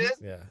 Oh, you did?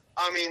 Yeah.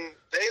 I mean,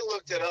 they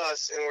looked at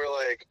us and were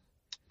like,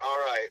 all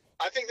right.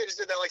 I think they just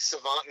did that like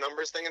savant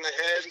numbers thing in the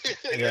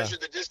head and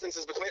measured the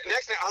distances between.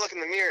 Next thing I look in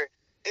the mirror,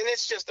 and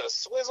it's just a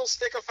swizzle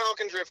stick of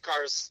Falcon drift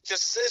cars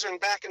just scissoring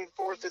back and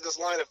forth through this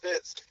line of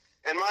Fitz.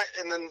 And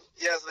then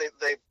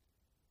they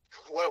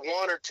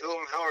one or two of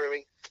them, however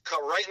many, cut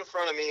right in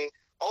front of me.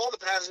 All the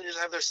passengers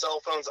have their cell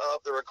phones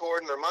up. They're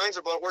recording. Their minds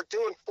are blown. We're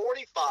doing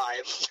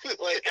 45,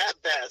 like,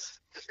 at best.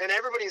 And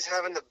everybody's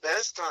having the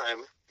best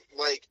time.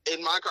 Like,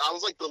 in my car, I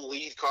was, like, the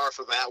lead car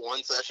for that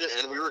one session,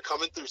 and we were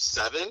coming through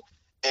 7,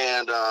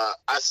 and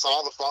I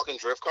saw the Falcon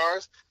drift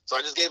cars, so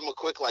I just gave them a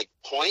quick, like,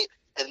 point,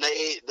 and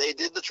they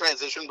did the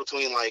transition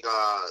between, like,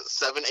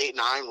 7, 8,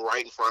 9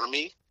 right in front of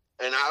me.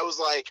 And I was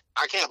like,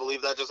 I can't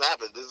believe that just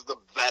happened. This is the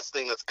best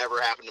thing that's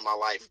ever happened in my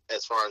life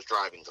as far as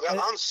driving goes.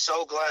 I'm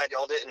so glad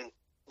y'all didn't,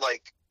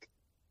 like,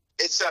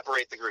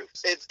 separate the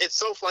groups. It's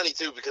so funny,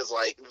 too, because,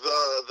 like,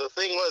 the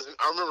thing was,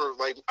 I remember,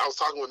 like, I was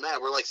talking with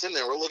Matt. We're, like, sitting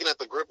there. We're looking at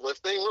the grip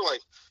lift thing. We're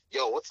like,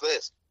 yo, what's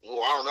this?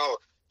 Well, I don't know.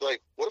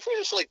 Like, what if we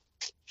just, like,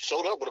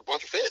 showed up with a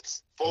bunch of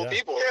Fitz full of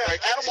people? Yeah, like,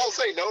 Adam won't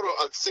say no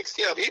to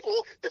 16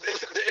 people.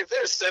 If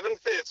there's 7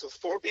 Fitz with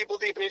 4 people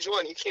deep in each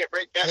one, you can't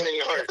break that many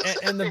hearts.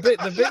 And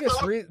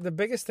the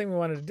biggest thing we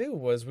wanted to do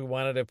was we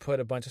wanted to put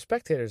a bunch of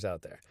spectators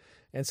out there.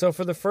 And so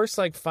for the first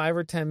like 5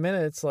 or 10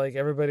 minutes, like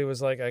everybody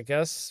was like, I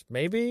guess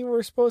maybe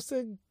we're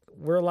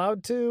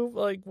allowed to,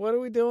 like, what are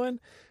we doing?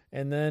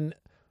 And then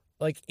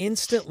like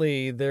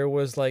instantly there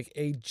was like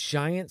a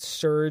giant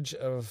surge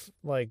of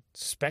like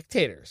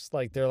spectators.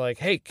 Like they're like,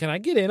 hey, can I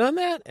get in on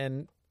that?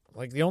 And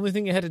like the only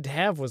thing you had to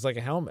have was like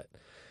a helmet.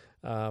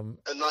 And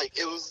like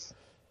it was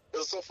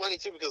so funny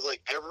too because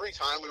like every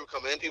time we would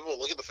come in, people would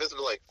look at the Fitz and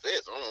be like,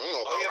 Fitz, I don't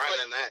know about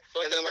riding in that.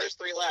 And then there's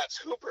 3 laps.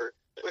 Hooper.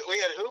 We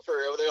had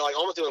Hooper over there, like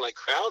almost doing like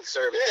crowd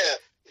service.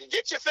 Yeah,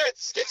 get your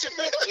Fitz,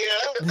 you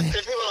know. And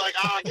people were like,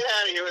 "Ah, get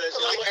out of here with this."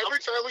 Like, every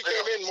time we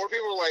came in, more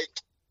people were like,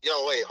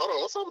 yo, wait, hold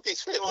on, what's up with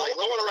these fits? Well, Like, I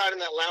don't want to ride in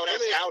that loud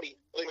ass Audi.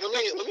 Like, let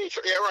me,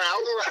 yeah, right. I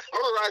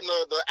was riding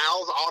the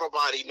Al's auto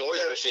body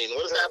noise machine.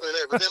 What is happening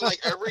there? But then, like,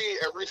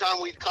 every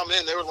time we'd come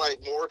in, there were like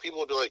more people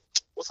would be like,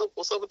 what's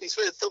up with these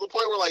fits? To the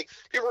point where like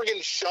people were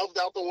getting shoved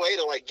out the way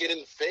to like get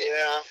in fit.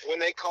 Yeah, when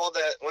they called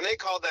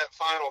that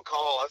final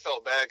call, I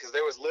felt bad because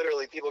there was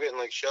literally people getting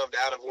like shoved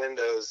out of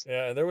windows.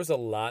 Yeah, there was a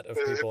lot of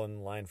people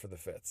in line for the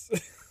fits.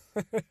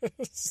 It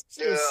was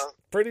Yeah,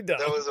 pretty dumb.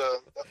 that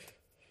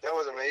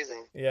was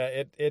amazing. Yeah,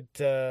 it.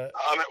 I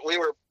mean,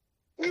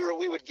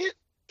 we would get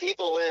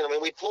people in. I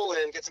mean, we'd pull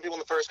in, get some people in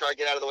the first car,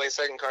 get out of the way.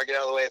 Second car, get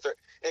out of the way. Third.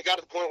 It got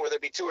to the point where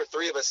there'd be 2 or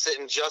 3 of us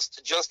sitting just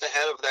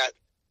ahead of that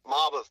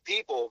mob of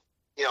people.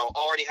 You know,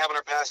 already having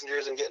our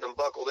passengers and getting them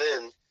buckled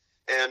in.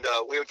 And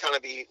we would kind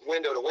of be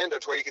window to window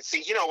to where you could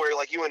see, you know, where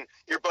like you and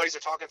your buddies are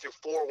talking through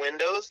 4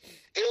 windows.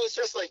 It was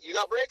just like, you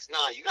got brakes?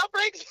 Nah. You got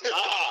brakes? Nah.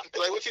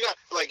 Like, what you got?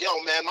 Like, yo,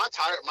 man, my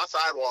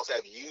sidewalls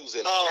have U's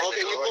in it. Oh, okay,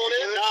 you pulling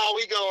in? Nah,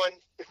 we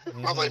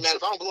going. I was like, man,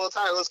 if I don't blow a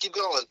tire, let's keep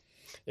going.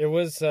 It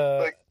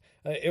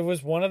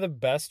was one of the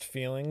best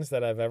feelings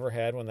that I've ever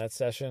had when that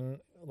session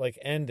like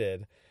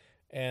ended,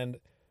 and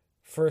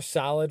for a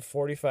solid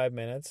 45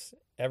 minutes,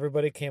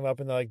 everybody came up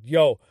and they're like,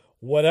 "Yo,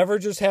 whatever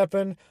just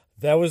happened,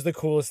 that was the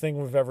coolest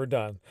thing we've ever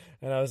done."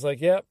 And I was like,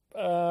 "Yep."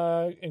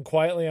 And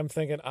quietly, I'm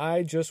thinking,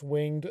 I just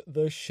winged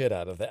the shit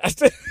out of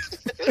that.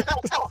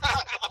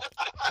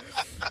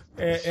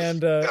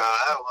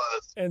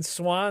 And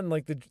Swan,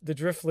 like the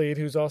drift lead,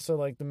 who's also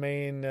like the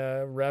main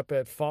rep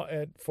at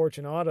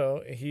Fortune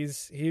Auto, he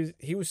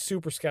was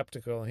super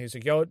skeptical, and he's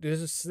like, "Yo,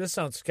 this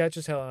sounds sketch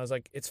as hell." And I was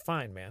like, "It's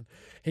fine, man."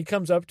 He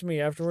comes up to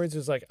me afterwards,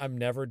 he's like, "I'm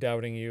never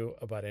doubting you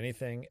about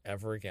anything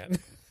ever again."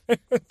 Dude,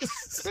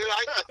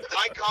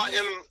 I caught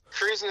him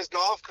cruising his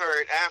golf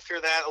cart after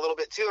that a little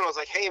bit too, and I was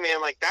like, "Hey,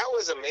 man, like that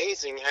was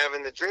amazing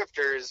having the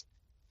drifters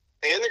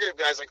and the grip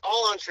guys like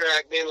all on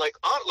track, being like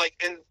on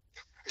like and."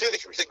 Dude,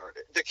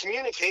 the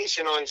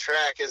communication on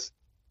track is,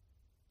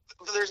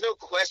 there's no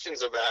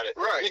questions about it.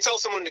 Right. You tell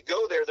someone to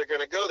go there, they're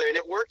going to go there. And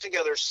it worked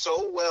together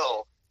so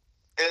well.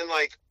 And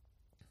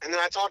and then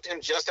I talked to him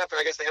just after,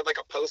 I guess they had like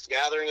a post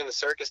gathering in the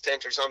circus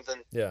tent or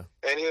something. Yeah.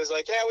 And he was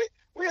like, yeah,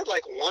 we had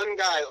like one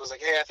guy that was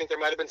like, hey, I think there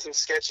might've been some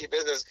sketchy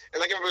business. And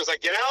like everybody was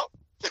like, get out.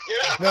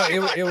 Get out.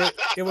 No,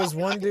 it was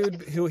one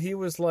dude who he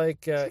was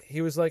like,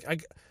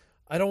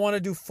 I don't want to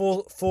do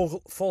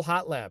full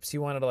hot laps. He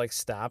wanted to like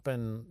stop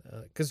and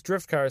because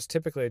drift cars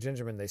typically at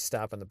Gingerman they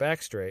stop on the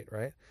back straight,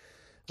 right?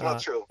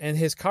 Not true. And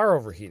his car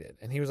overheated,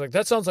 and he was like,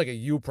 "That sounds like a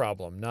you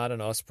problem, not an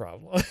us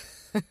problem."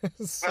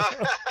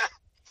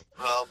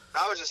 Well,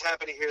 I was just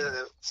happy to hear that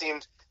it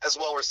seemed as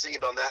well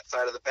received on that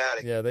side of the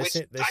paddock. Yeah, they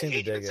seem I hate to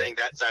even dig saying it.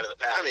 that side of the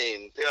paddock. I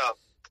mean,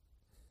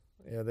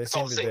 Yeah, they it's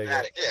seem all to the same dig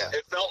paddock. it. Yeah,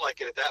 it felt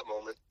like it at that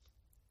moment.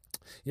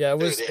 Yeah, it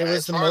was dude, it was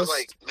as the far as, most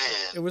like, man.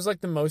 it was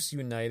like the most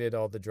united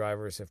all the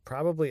drivers have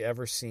probably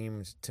ever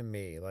seemed to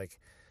me. Like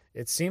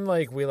it seemed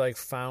like we like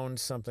found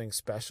something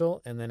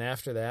special, and then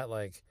after that,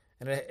 like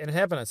and it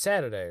happened on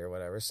Saturday or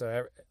whatever.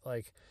 So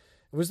like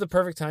it was the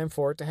perfect time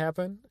for it to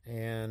happen,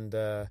 and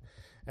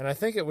I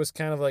think it was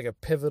kind of like a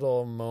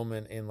pivotal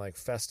moment in like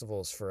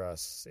festivals for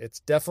us. It's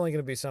definitely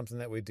going to be something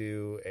that we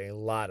do a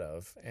lot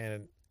of,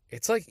 and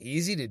it's like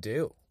easy to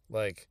do.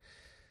 Like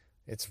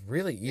it's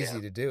really easy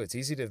to do. It's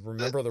easy to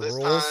remember the This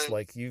rules. time-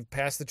 Like you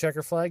pass the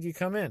checker flag, you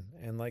come in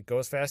and like go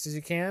as fast as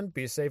you can,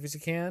 be as safe as you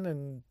can,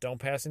 and don't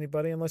pass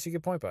anybody unless you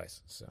get point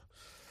buys. So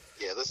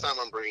Yeah, this time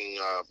I'm bringing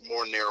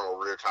more narrow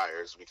rear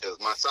tires because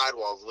my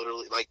sidewalls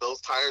literally, like those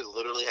tires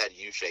literally had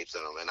U-shapes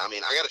in them. And I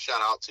mean, I got to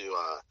shout out to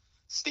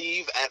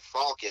Steve at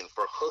Falcon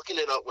for hooking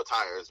it up with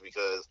tires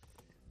because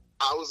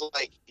I was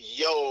like,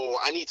 yo,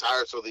 I need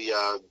tires for the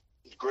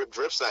grip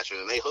drift session.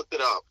 And they hooked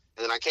it up.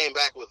 And then I came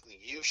back with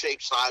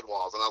U-shaped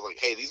sidewalls. And I was like,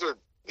 hey, these are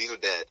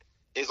dead.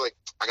 He's like,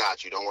 I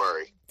got you. Don't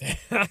worry.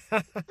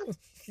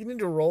 you need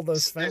to roll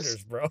those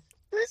fenders, bro.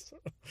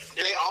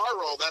 They are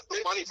rolled. That's the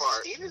funny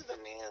part. Steve is the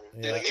man.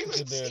 Yeah, Dude, even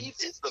dude. Steve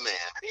is the man.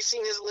 Have you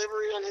seen his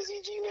livery on his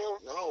EG now?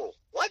 No.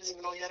 What? I didn't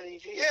even know he had an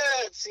EG. Yeah,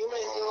 it's seen like,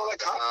 Oh, like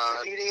God.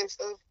 competing and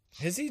stuff.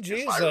 His EG If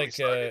is I like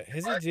restarted,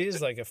 his EG is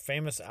like a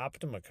famous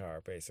Optima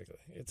car, basically.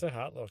 It's a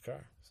hot little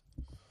car.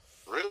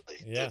 Really?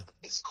 Yeah. Dude,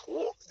 it's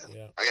cool.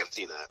 Yeah. I got to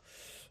see that.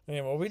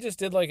 Anyway, well, we just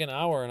did like an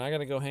hour, and I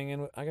gotta go hang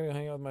out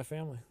with my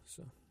family.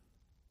 So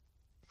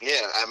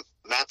Yeah,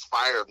 Matt's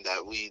fire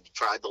that we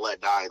tried to let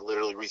die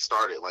literally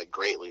restarted like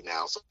greatly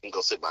now, so we can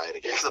go sit by it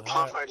again. Yeah, the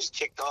bonfire just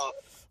kicked off.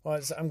 well,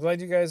 I'm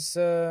glad you guys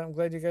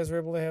were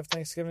able to have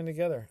Thanksgiving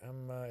together.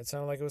 It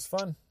sounded like it was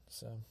fun.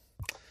 So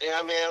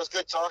Yeah, man, it was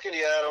good talking to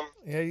you, Adam.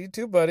 yeah, you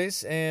too,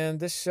 buddies. And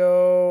this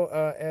show,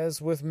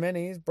 as with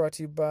many, is brought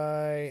to you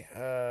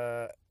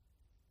by.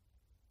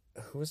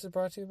 Who is it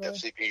brought to you by?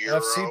 FCP Euro.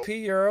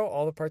 FCP Euro.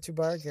 All the parts you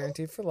buy are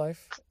guaranteed for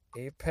life.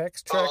 I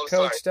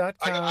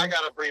ApexTrackCoach.com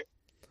got to brief.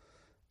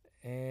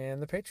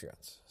 and the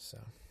Patreons. So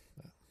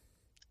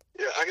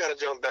Yeah, I got to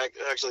jump back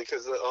actually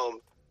because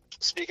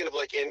speaking of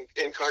like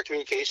in-car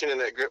communication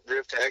and that grip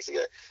drift taxi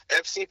guy,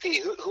 FCP,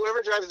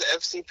 whoever drives the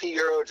FCP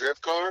Euro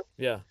drift car,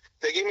 yeah,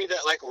 They gave me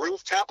that like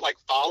roof tap, like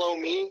follow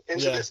me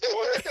into Yeah. this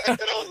corner,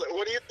 and I was like,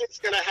 "What do you think's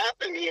gonna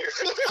happen here?"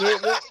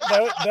 Dude,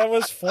 that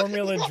was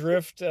Formula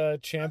Drift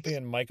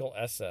champion Michael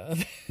Essa.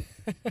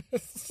 Yeah,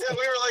 we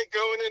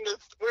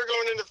were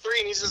going into 3,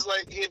 and he's just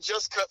like, he had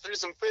just cut through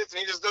some fits, and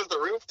he just does the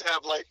roof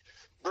tap, like,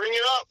 bring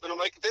it up, and I'm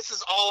like, this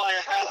is all I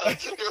have. I'm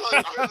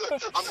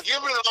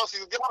giving it off.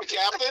 He's going,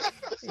 Captain.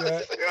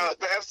 Yeah.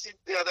 The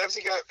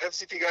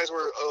FCP guys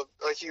were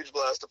a huge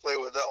blast to play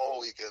with that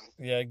whole weekend.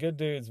 Yeah, good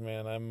dudes,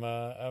 man.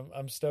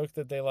 I'm stoked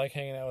that they like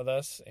hanging out with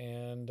us,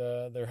 and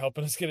they're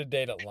helping us get a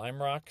date at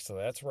Lime Rock, so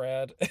that's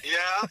rad. Yeah,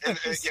 and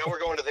we're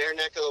going to their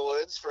neck of the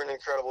woods for an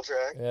incredible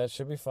track. Yeah, it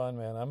should be fun,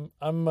 man.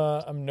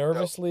 I'm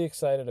nervously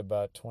excited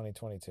about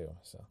 2022.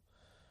 So,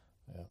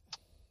 yeah.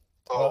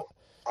 Oh, Well,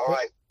 all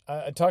right.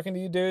 Talking to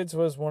you dudes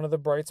was one of the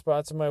bright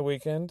spots of my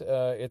weekend.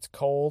 It's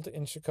cold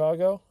in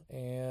Chicago,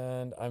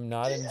 and I'm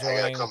not I gotta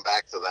enjoying. come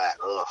back to that.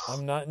 Ugh.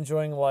 I'm not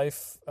enjoying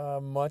life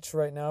much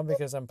right now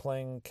because I'm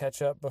playing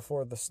catch up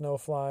before the snow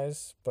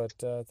flies. But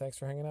thanks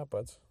for hanging out,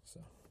 buds.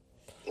 So.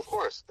 Of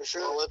course. For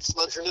sure. Well, let's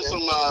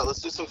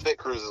do some fit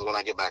cruises when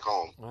I get back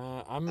home,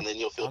 and then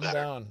you'll feel better.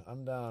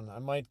 I'm down. I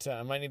might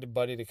need a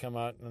buddy to come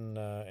out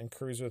and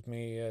cruise with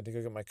me to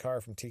go get my car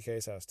from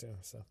TK's house too.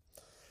 So.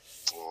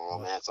 Oh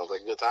man, sounds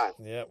like a good time.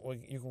 Yeah, well,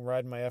 you can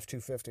ride my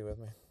F-250 with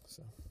me.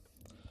 So.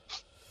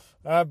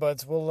 All right,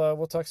 buds.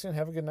 We'll talk soon.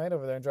 Have a good night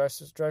over there, and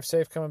drive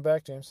safe coming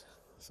back, James.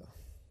 So.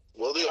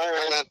 We'll do. All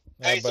right, man.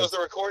 Yeah, Hey, so but- is the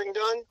recording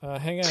done?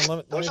 Hang on.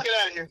 Let Let's me get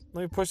out of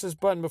here. push this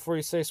button before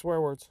you say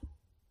swear words.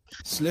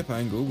 Slip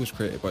Angle was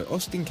created by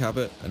Austin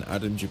Cabot and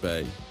Adam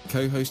Jabay,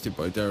 co-hosted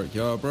by Derek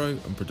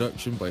Yarbrough and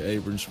production by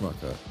Abram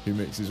Schmucker, who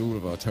mixes all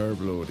of our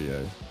terrible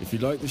audio. If you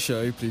like the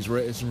show, please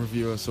rate us and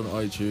review us on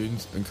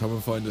iTunes and come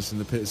and find us in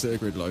the pits at a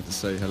Grid Life to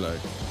say hello.